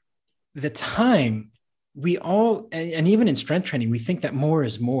that the time we all, and even in strength training, we think that more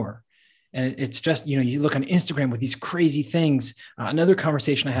is more. And it's just, you look on Instagram with these crazy things. Another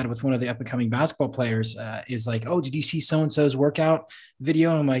conversation I had with one of the up and coming basketball players is like, oh, did you see so-and-so's workout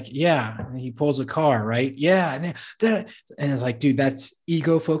video? I'm like, yeah. And he pulls a car, right? Yeah. And it's like, dude, that's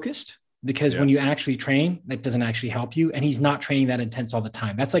ego focused, because when you actually train, that doesn't actually help you. And he's not training that intense all the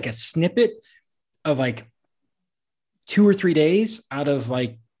time. That's like a snippet of like 2 or 3 days out of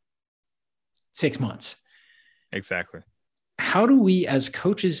like 6 months. Exactly. How do we as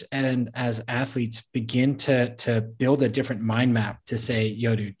coaches and as athletes begin to build a different mind map to say,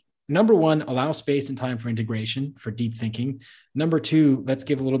 yo, dude, number one, allow space and time for integration, for deep thinking. Number two, let's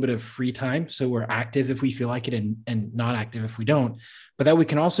give a little bit of free time, so we're active if we feel like it and not active if we don't. But that we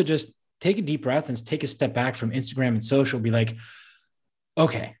can also just take a deep breath and take a step back from Instagram and social, be like,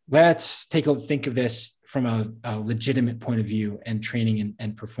 okay, let's think of this from a legitimate point of view and training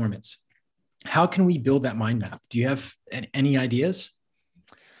and performance. How can we build that mind map? Do you have any ideas?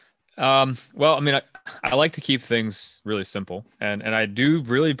 Well, I mean, I like to keep things really simple, and I do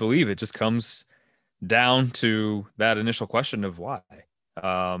really believe it just comes down to that initial question of why.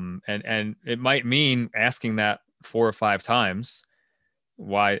 And it might mean asking that 4 or 5 times.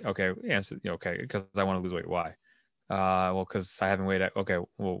 Why? Okay. Answer. Okay. Because I want to lose weight. Why? Well, because I haven't weighed. Okay.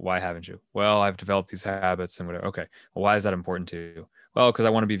 Well, why haven't you? Well, I've developed these habits and whatever. Okay. Well, why is that important to you? Well, because I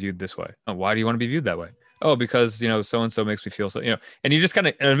want to be viewed this way. Oh, why do you want to be viewed that way? Oh, because, so-and-so makes me feel so, and you just kind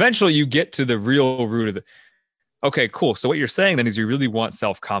of, and eventually you get to the real root of it. Okay, cool. So what you're saying then is you really want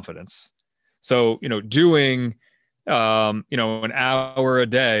self-confidence. So, doing, an hour a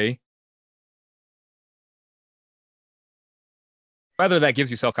day, whether that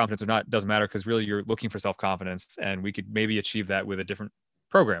gives you self-confidence or not, doesn't matter, because really you're looking for self-confidence, and we could maybe achieve that with a different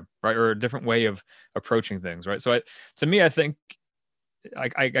program, right? Or a different way of approaching things, right? So to me, I think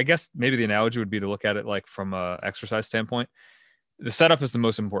I guess maybe the analogy would be to look at it like from a exercise standpoint. The setup is the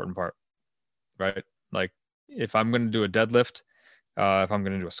most important part, right? Like if I'm going to do a deadlift, if I'm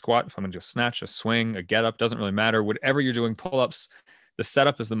going to do a squat, if I'm going to do a snatch, a swing, a get up, doesn't really matter. Whatever you're doing, pull-ups, the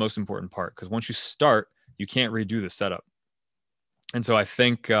setup is the most important part, because once you start, you can't redo the setup. And so I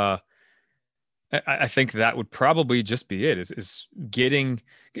think that would probably just be it, is getting,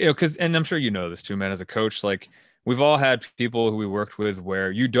 because, and I'm sure you know this too, man, as a coach, like we've all had people who we worked with where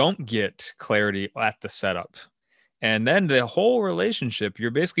you don't get clarity at the setup. And then the whole relationship,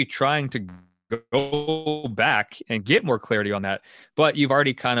 you're basically trying to go back and get more clarity on that. But you've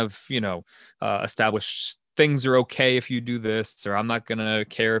already kind of, established things are okay if you do this, or I'm not going to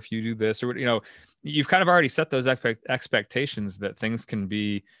care if you do this, or, you've kind of already set those expectations that things can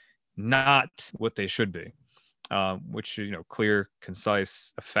be not what they should be, which, clear,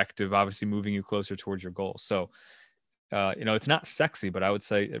 concise, effective, obviously moving you closer towards your goal. So, it's not sexy, but I would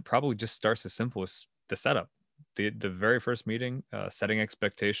say it probably just starts as simple as the setup. The very first meeting, setting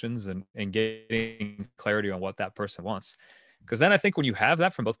expectations and getting clarity on what that person wants. Because then I think when you have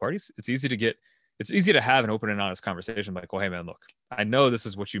that from both parties, it's easy to have an open and honest conversation like, well, hey man, look, I know this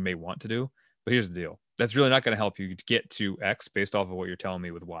is what you may want to do, but here's the deal. That's really not going to help you get to X based off of what you're telling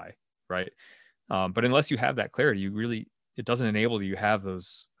me with Y. Right. But unless you have that clarity, it doesn't enable you have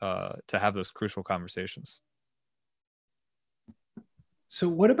those, to have those crucial conversations. So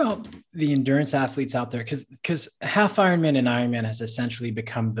what about the endurance athletes out there? Because half Ironman and Ironman has essentially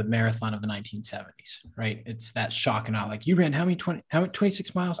become the marathon of the 1970s, right? It's that shock and awe. Like, you ran how many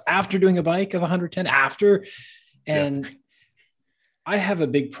 26 miles after doing a bike of 110 after? And yeah. I have a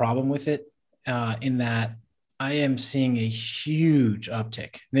big problem with it in that I am seeing a huge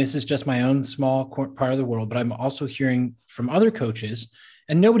uptick. This is just my own small part of the world, but I'm also hearing from other coaches,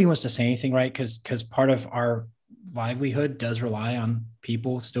 and nobody wants to say anything, right? Because part of our livelihood does rely on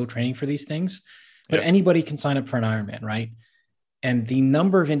people still training for these things, but anybody can sign up for an Ironman, right? And the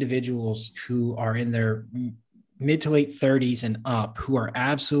number of individuals who are in their mid to late 30s and up who are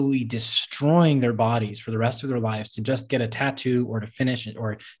absolutely destroying their bodies for the rest of their lives to just get a tattoo or to finish it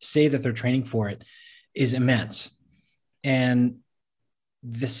or say that they're training for it is immense. And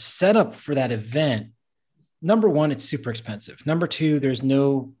the setup for that event, number one, it's super expensive. Number two, there's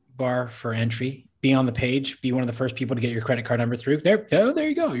no bar for entry. Be on the page, be one of the first people to get your credit card number through. There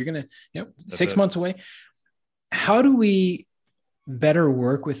you go. You're going to, 6 months away. How do we better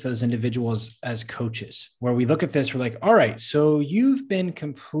work with those individuals as coaches, where we look at this, we're like, all right, so you've been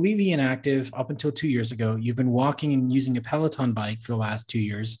completely inactive up until 2 years ago. You've been walking and using a Peloton bike for the last 2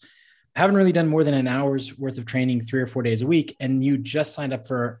 years. Haven't really done more than an hour's worth of training 3 or 4 days a week. And you just signed up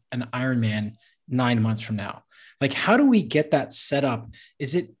for an Ironman 9 months from now. Like, how do we get that set up?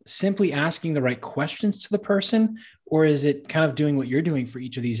 Is it simply asking the right questions to the person, or is it kind of doing what you're doing for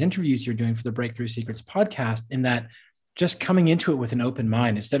each of these interviews you're doing for the Breakthrough Secrets podcast, in that just coming into it with an open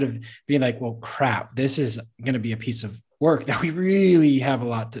mind instead of being like, well, crap, this is going to be a piece of work that we really have a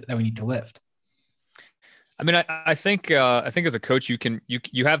lot that we need to lift? I mean, I think as a coach,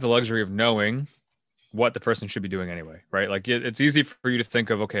 you have the luxury of knowing what the person should be doing anyway, right? Like it's easy for you to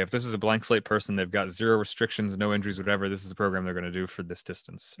think of, okay, if this is a blank slate person, they've got zero restrictions, no injuries, whatever, this is the program they're going to do for this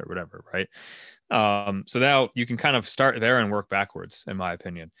distance or whatever, right? So now you can kind of start there and work backwards, in my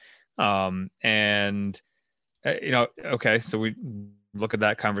opinion. Okay, so we look at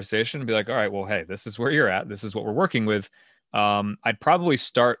that conversation and be like, all right, well, hey, this is where you're at. This is what we're working with. I'd probably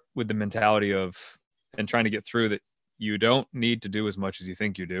start with the mentality of, and trying to get through that, you don't need to do as much as you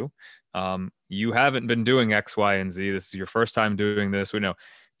think you do. You haven't been doing X, Y, and Z. This is your first time doing this. We know,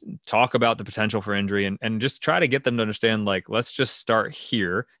 talk about the potential for injury and just try to get them to understand, like, let's just start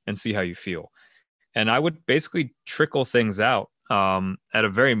here and see how you feel. And I would basically trickle things out at a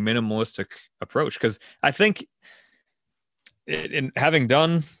very minimalistic approach. Because I think in having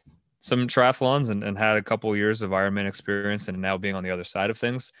done some triathlons and had a couple of years of Ironman experience and now being on the other side of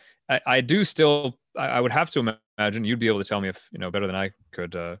things, I would have to imagine, you'd be able to tell me if, better than I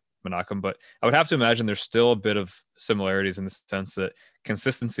could, Menachem, but I would have to imagine there's still a bit of similarities in the sense that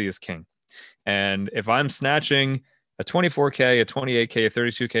consistency is king. And if I'm snatching a 24K, a 28K, a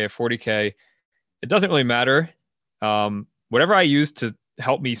 32K, a 40K, it doesn't really matter. Whatever I use to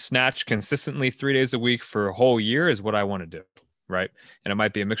help me snatch consistently 3 days a week for a whole year is what I want to do. Right. And it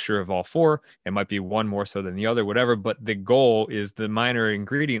might be a mixture of all four. It might be one more so than the other, whatever. But the goal is, the minor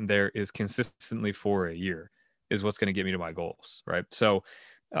ingredient there is consistently for a year is what's going to get me to my goals. Right. So,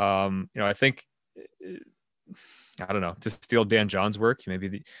 I think, I don't know, to steal Dan John's work,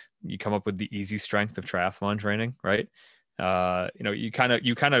 maybe you come up with the easy strength of triathlon training. Right. You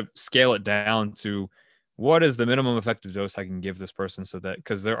kind of scale it down to what is the minimum effective dose I can give this person, so that,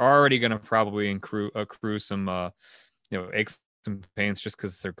 because they're already going to probably accrue some aches and pains just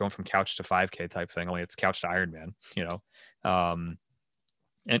because they're going from couch to 5K type thing. Only it's couch to Ironman,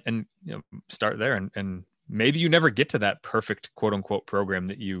 and start there, and maybe you never get to that perfect quote unquote program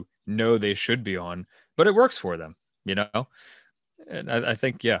that they should be on, but it works for them, and I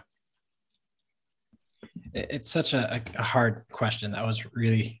think, yeah. It's such a hard question. That was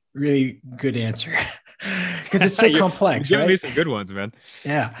really, really good answer because it's so complex. You're giving me some good ones, man.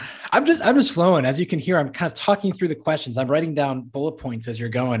 Yeah. I'm just flowing. As you can hear, I'm kind of talking through the questions. I'm writing down bullet points as you're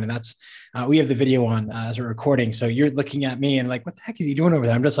going. And that's, we have the video on as we're recording. So you're looking at me and like, what the heck is he doing over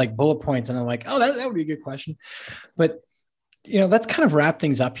there? I'm just like bullet points. And I'm like, oh, that would be a good question. But let's kind of wrap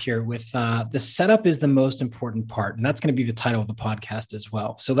things up here with the setup is the most important part. And that's going to be the title of the podcast as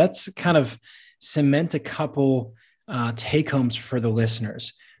well. So let's kind of cement a couple take homes for the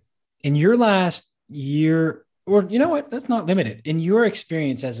listeners. In your last year, or you know what, that's not limited. In your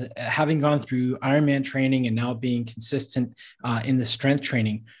experience as having gone through Ironman training and now being consistent in the strength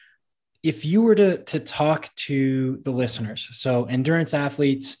training, if you were to talk to the listeners, so endurance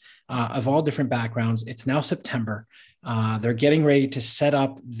athletes of all different backgrounds, it's now September. They're getting ready to set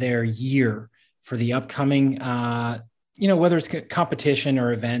up their year for the upcoming, whether it's competition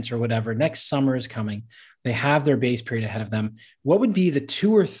or events or whatever, next summer is coming. They have their base period ahead of them. What would be the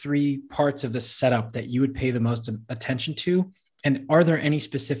 2 or 3 parts of the setup that you would pay the most attention to? And are there any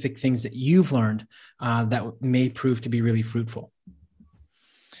specific things that you've learned that may prove to be really fruitful?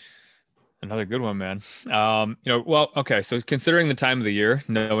 Another good one, man. Okay. So considering the time of the year,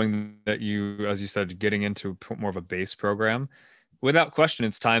 knowing that you, as you said, getting into more of a base program, without question,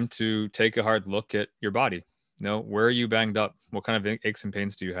 it's time to take a hard look at your body. Where are you banged up? What kind of aches and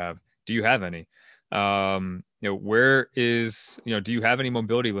pains do you have? Do you have any? Where is, do you have any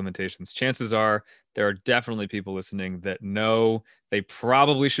mobility limitations? Chances are there are definitely people listening that know they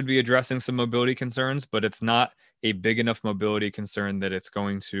probably should be addressing some mobility concerns, but it's not a big enough mobility concern that it's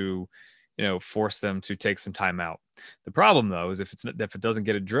going to, force them to take some time out. The problem though, is if it doesn't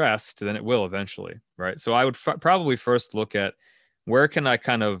get addressed, then it will eventually. Right. So I would probably first look at where can I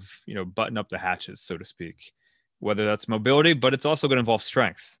kind of, button up the hatches, so to speak. Whether that's mobility, but it's also going to involve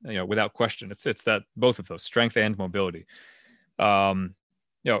strength, without question. It's that both of those, strength and mobility.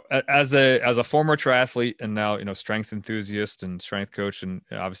 As a former triathlete and now, strength enthusiast and strength coach and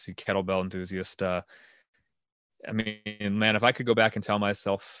obviously kettlebell enthusiast, man, if I could go back and tell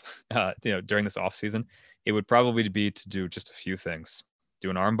myself, during this off season, it would probably be to do just a few things. Do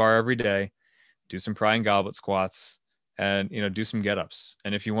an arm bar every day, do some prying goblet squats, and, do some get-ups.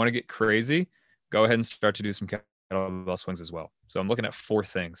 And if you want to get crazy, go ahead and start to do some kettlebell swings as well. So I'm looking at 4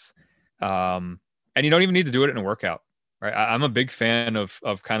 things. And you don't even need to do it in a workout, right? I'm a big fan of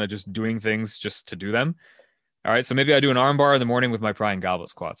kind of just doing things just to do them. All right. So maybe I do an arm bar in the morning with my prying goblet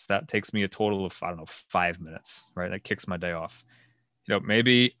squats. That takes me a total of, 5 minutes, right? That kicks my day off.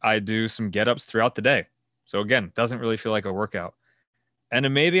 Maybe I do some get-ups throughout the day. So again, doesn't really feel like a workout. And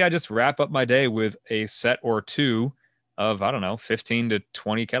then maybe I just wrap up my day with a set or 2 of, 15 to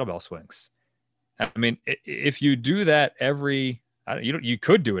 20 kettlebell swings. If you do that you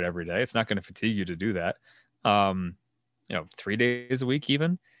could do it every day. It's not going to fatigue you to do that. 3 days a week,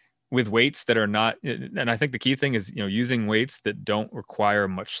 even with weights that are not. And I think the key thing is, using weights that don't require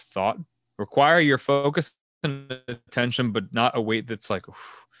much thought, require your focus and attention, but not a weight that's like,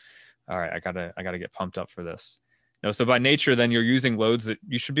 all right, I gotta get pumped up for this. So by nature, then you're using loads that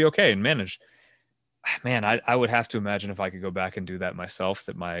you should be okay and manage. Man, I would have to imagine if I could go back and do that myself,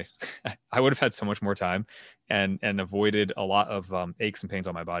 that I would have had so much more time and avoided a lot of aches and pains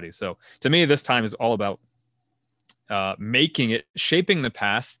on my body. So to me, this time is all about shaping the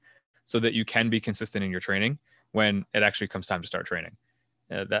path so that you can be consistent in your training when it actually comes time to start training.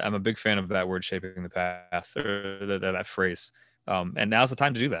 I'm a big fan of that word, shaping the path, or that phrase. And now's the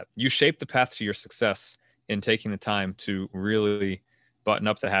time to do that. You shape the path to your success in taking the time to really button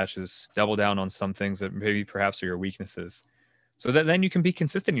up the hatches, double down on some things that maybe perhaps are your weaknesses, so that then you can be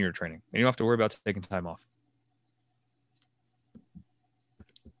consistent in your training and you don't have to worry about taking time off.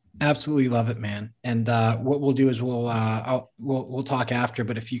 Absolutely love it, man. And what we'll do is we'll talk after,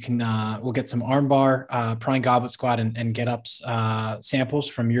 but if you can, we'll get some arm bar, prying goblet squat and get ups samples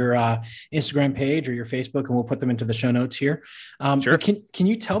from your Instagram page or your Facebook, and we'll put them into the show notes here. Sure. But can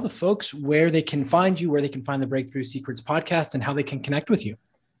you tell the folks where they can find you, where they can find the Breakthrough Secrets podcast, and how they can connect with you?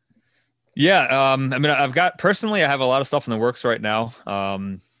 Yeah. I have a lot of stuff in the works right now.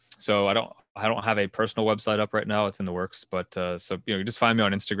 So I don't have a personal website up right now. It's in the works, but you just find me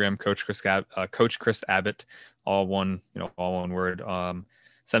on Instagram, Coach Chris Abbott, all one word.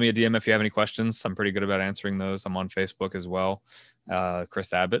 send me a DM if you have any questions. I'm pretty good about answering those. I'm on Facebook as well,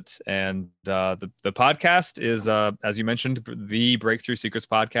 Chris Abbott. And the podcast is, as you mentioned, the Breakthrough Secrets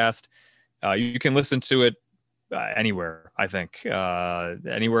podcast. You can listen to it anywhere, I think,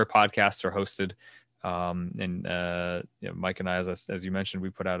 anywhere podcasts are hosted. Mike and I, as you mentioned, we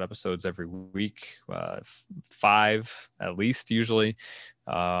put out episodes every week, 5 at least usually.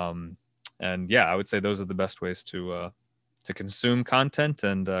 And yeah, I would say those are the best ways to consume content,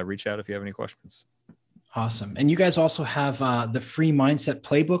 and reach out if you have any questions. Awesome. And you guys also have the free mindset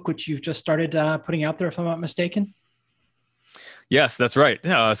playbook, which you've just started putting out there, if I'm not mistaken. Yes, that's right.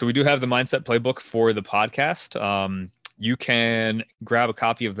 So we do have the mindset playbook for the podcast. You can grab a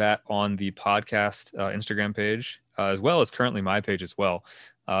copy of that on the podcast Instagram page, as well as currently my page as well.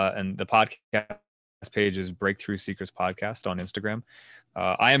 And the podcast page is Breakthrough Secrets Podcast on Instagram.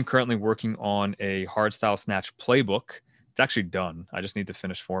 I am currently working on a hardstyle snatch playbook. It's actually done. I just need to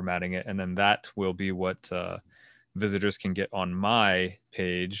finish formatting it. And then that will be what visitors can get on my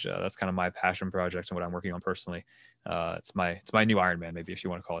page. That's kind of my passion project and what I'm working on personally. It's my new Iron Man, maybe, if you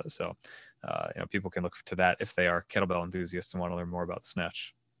want to call it. So, people can look to that if they are kettlebell enthusiasts and want to learn more about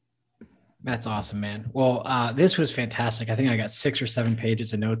snatch. That's awesome, man. Well, this was fantastic. I think I got 6 or 7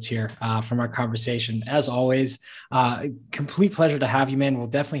 pages of notes here from our conversation. As always, complete pleasure to have you, man. We'll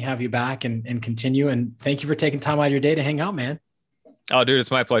definitely have you back and continue. And thank you for taking time out of your day to hang out, man. Oh, dude,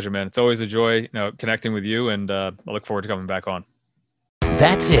 it's my pleasure, man. It's always a joy, connecting with you, and I look forward to coming back on.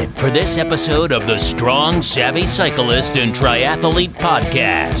 That's it for this episode of the Strong, Savvy Cyclist and Triathlete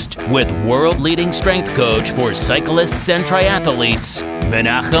Podcast with world-leading strength coach for cyclists and triathletes,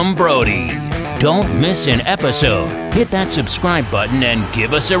 Menachem Brodie. Don't miss an episode. Hit that subscribe button and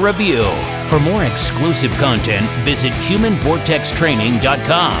give us a review. For more exclusive content, visit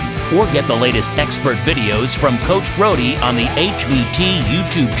humanvortextraining.com or get the latest expert videos from Coach Brodie on the HVT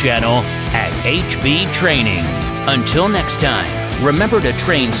YouTube channel at HV Training. Until next time, remember to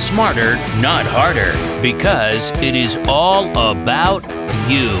train smarter, not harder, because it is all about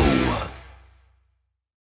you.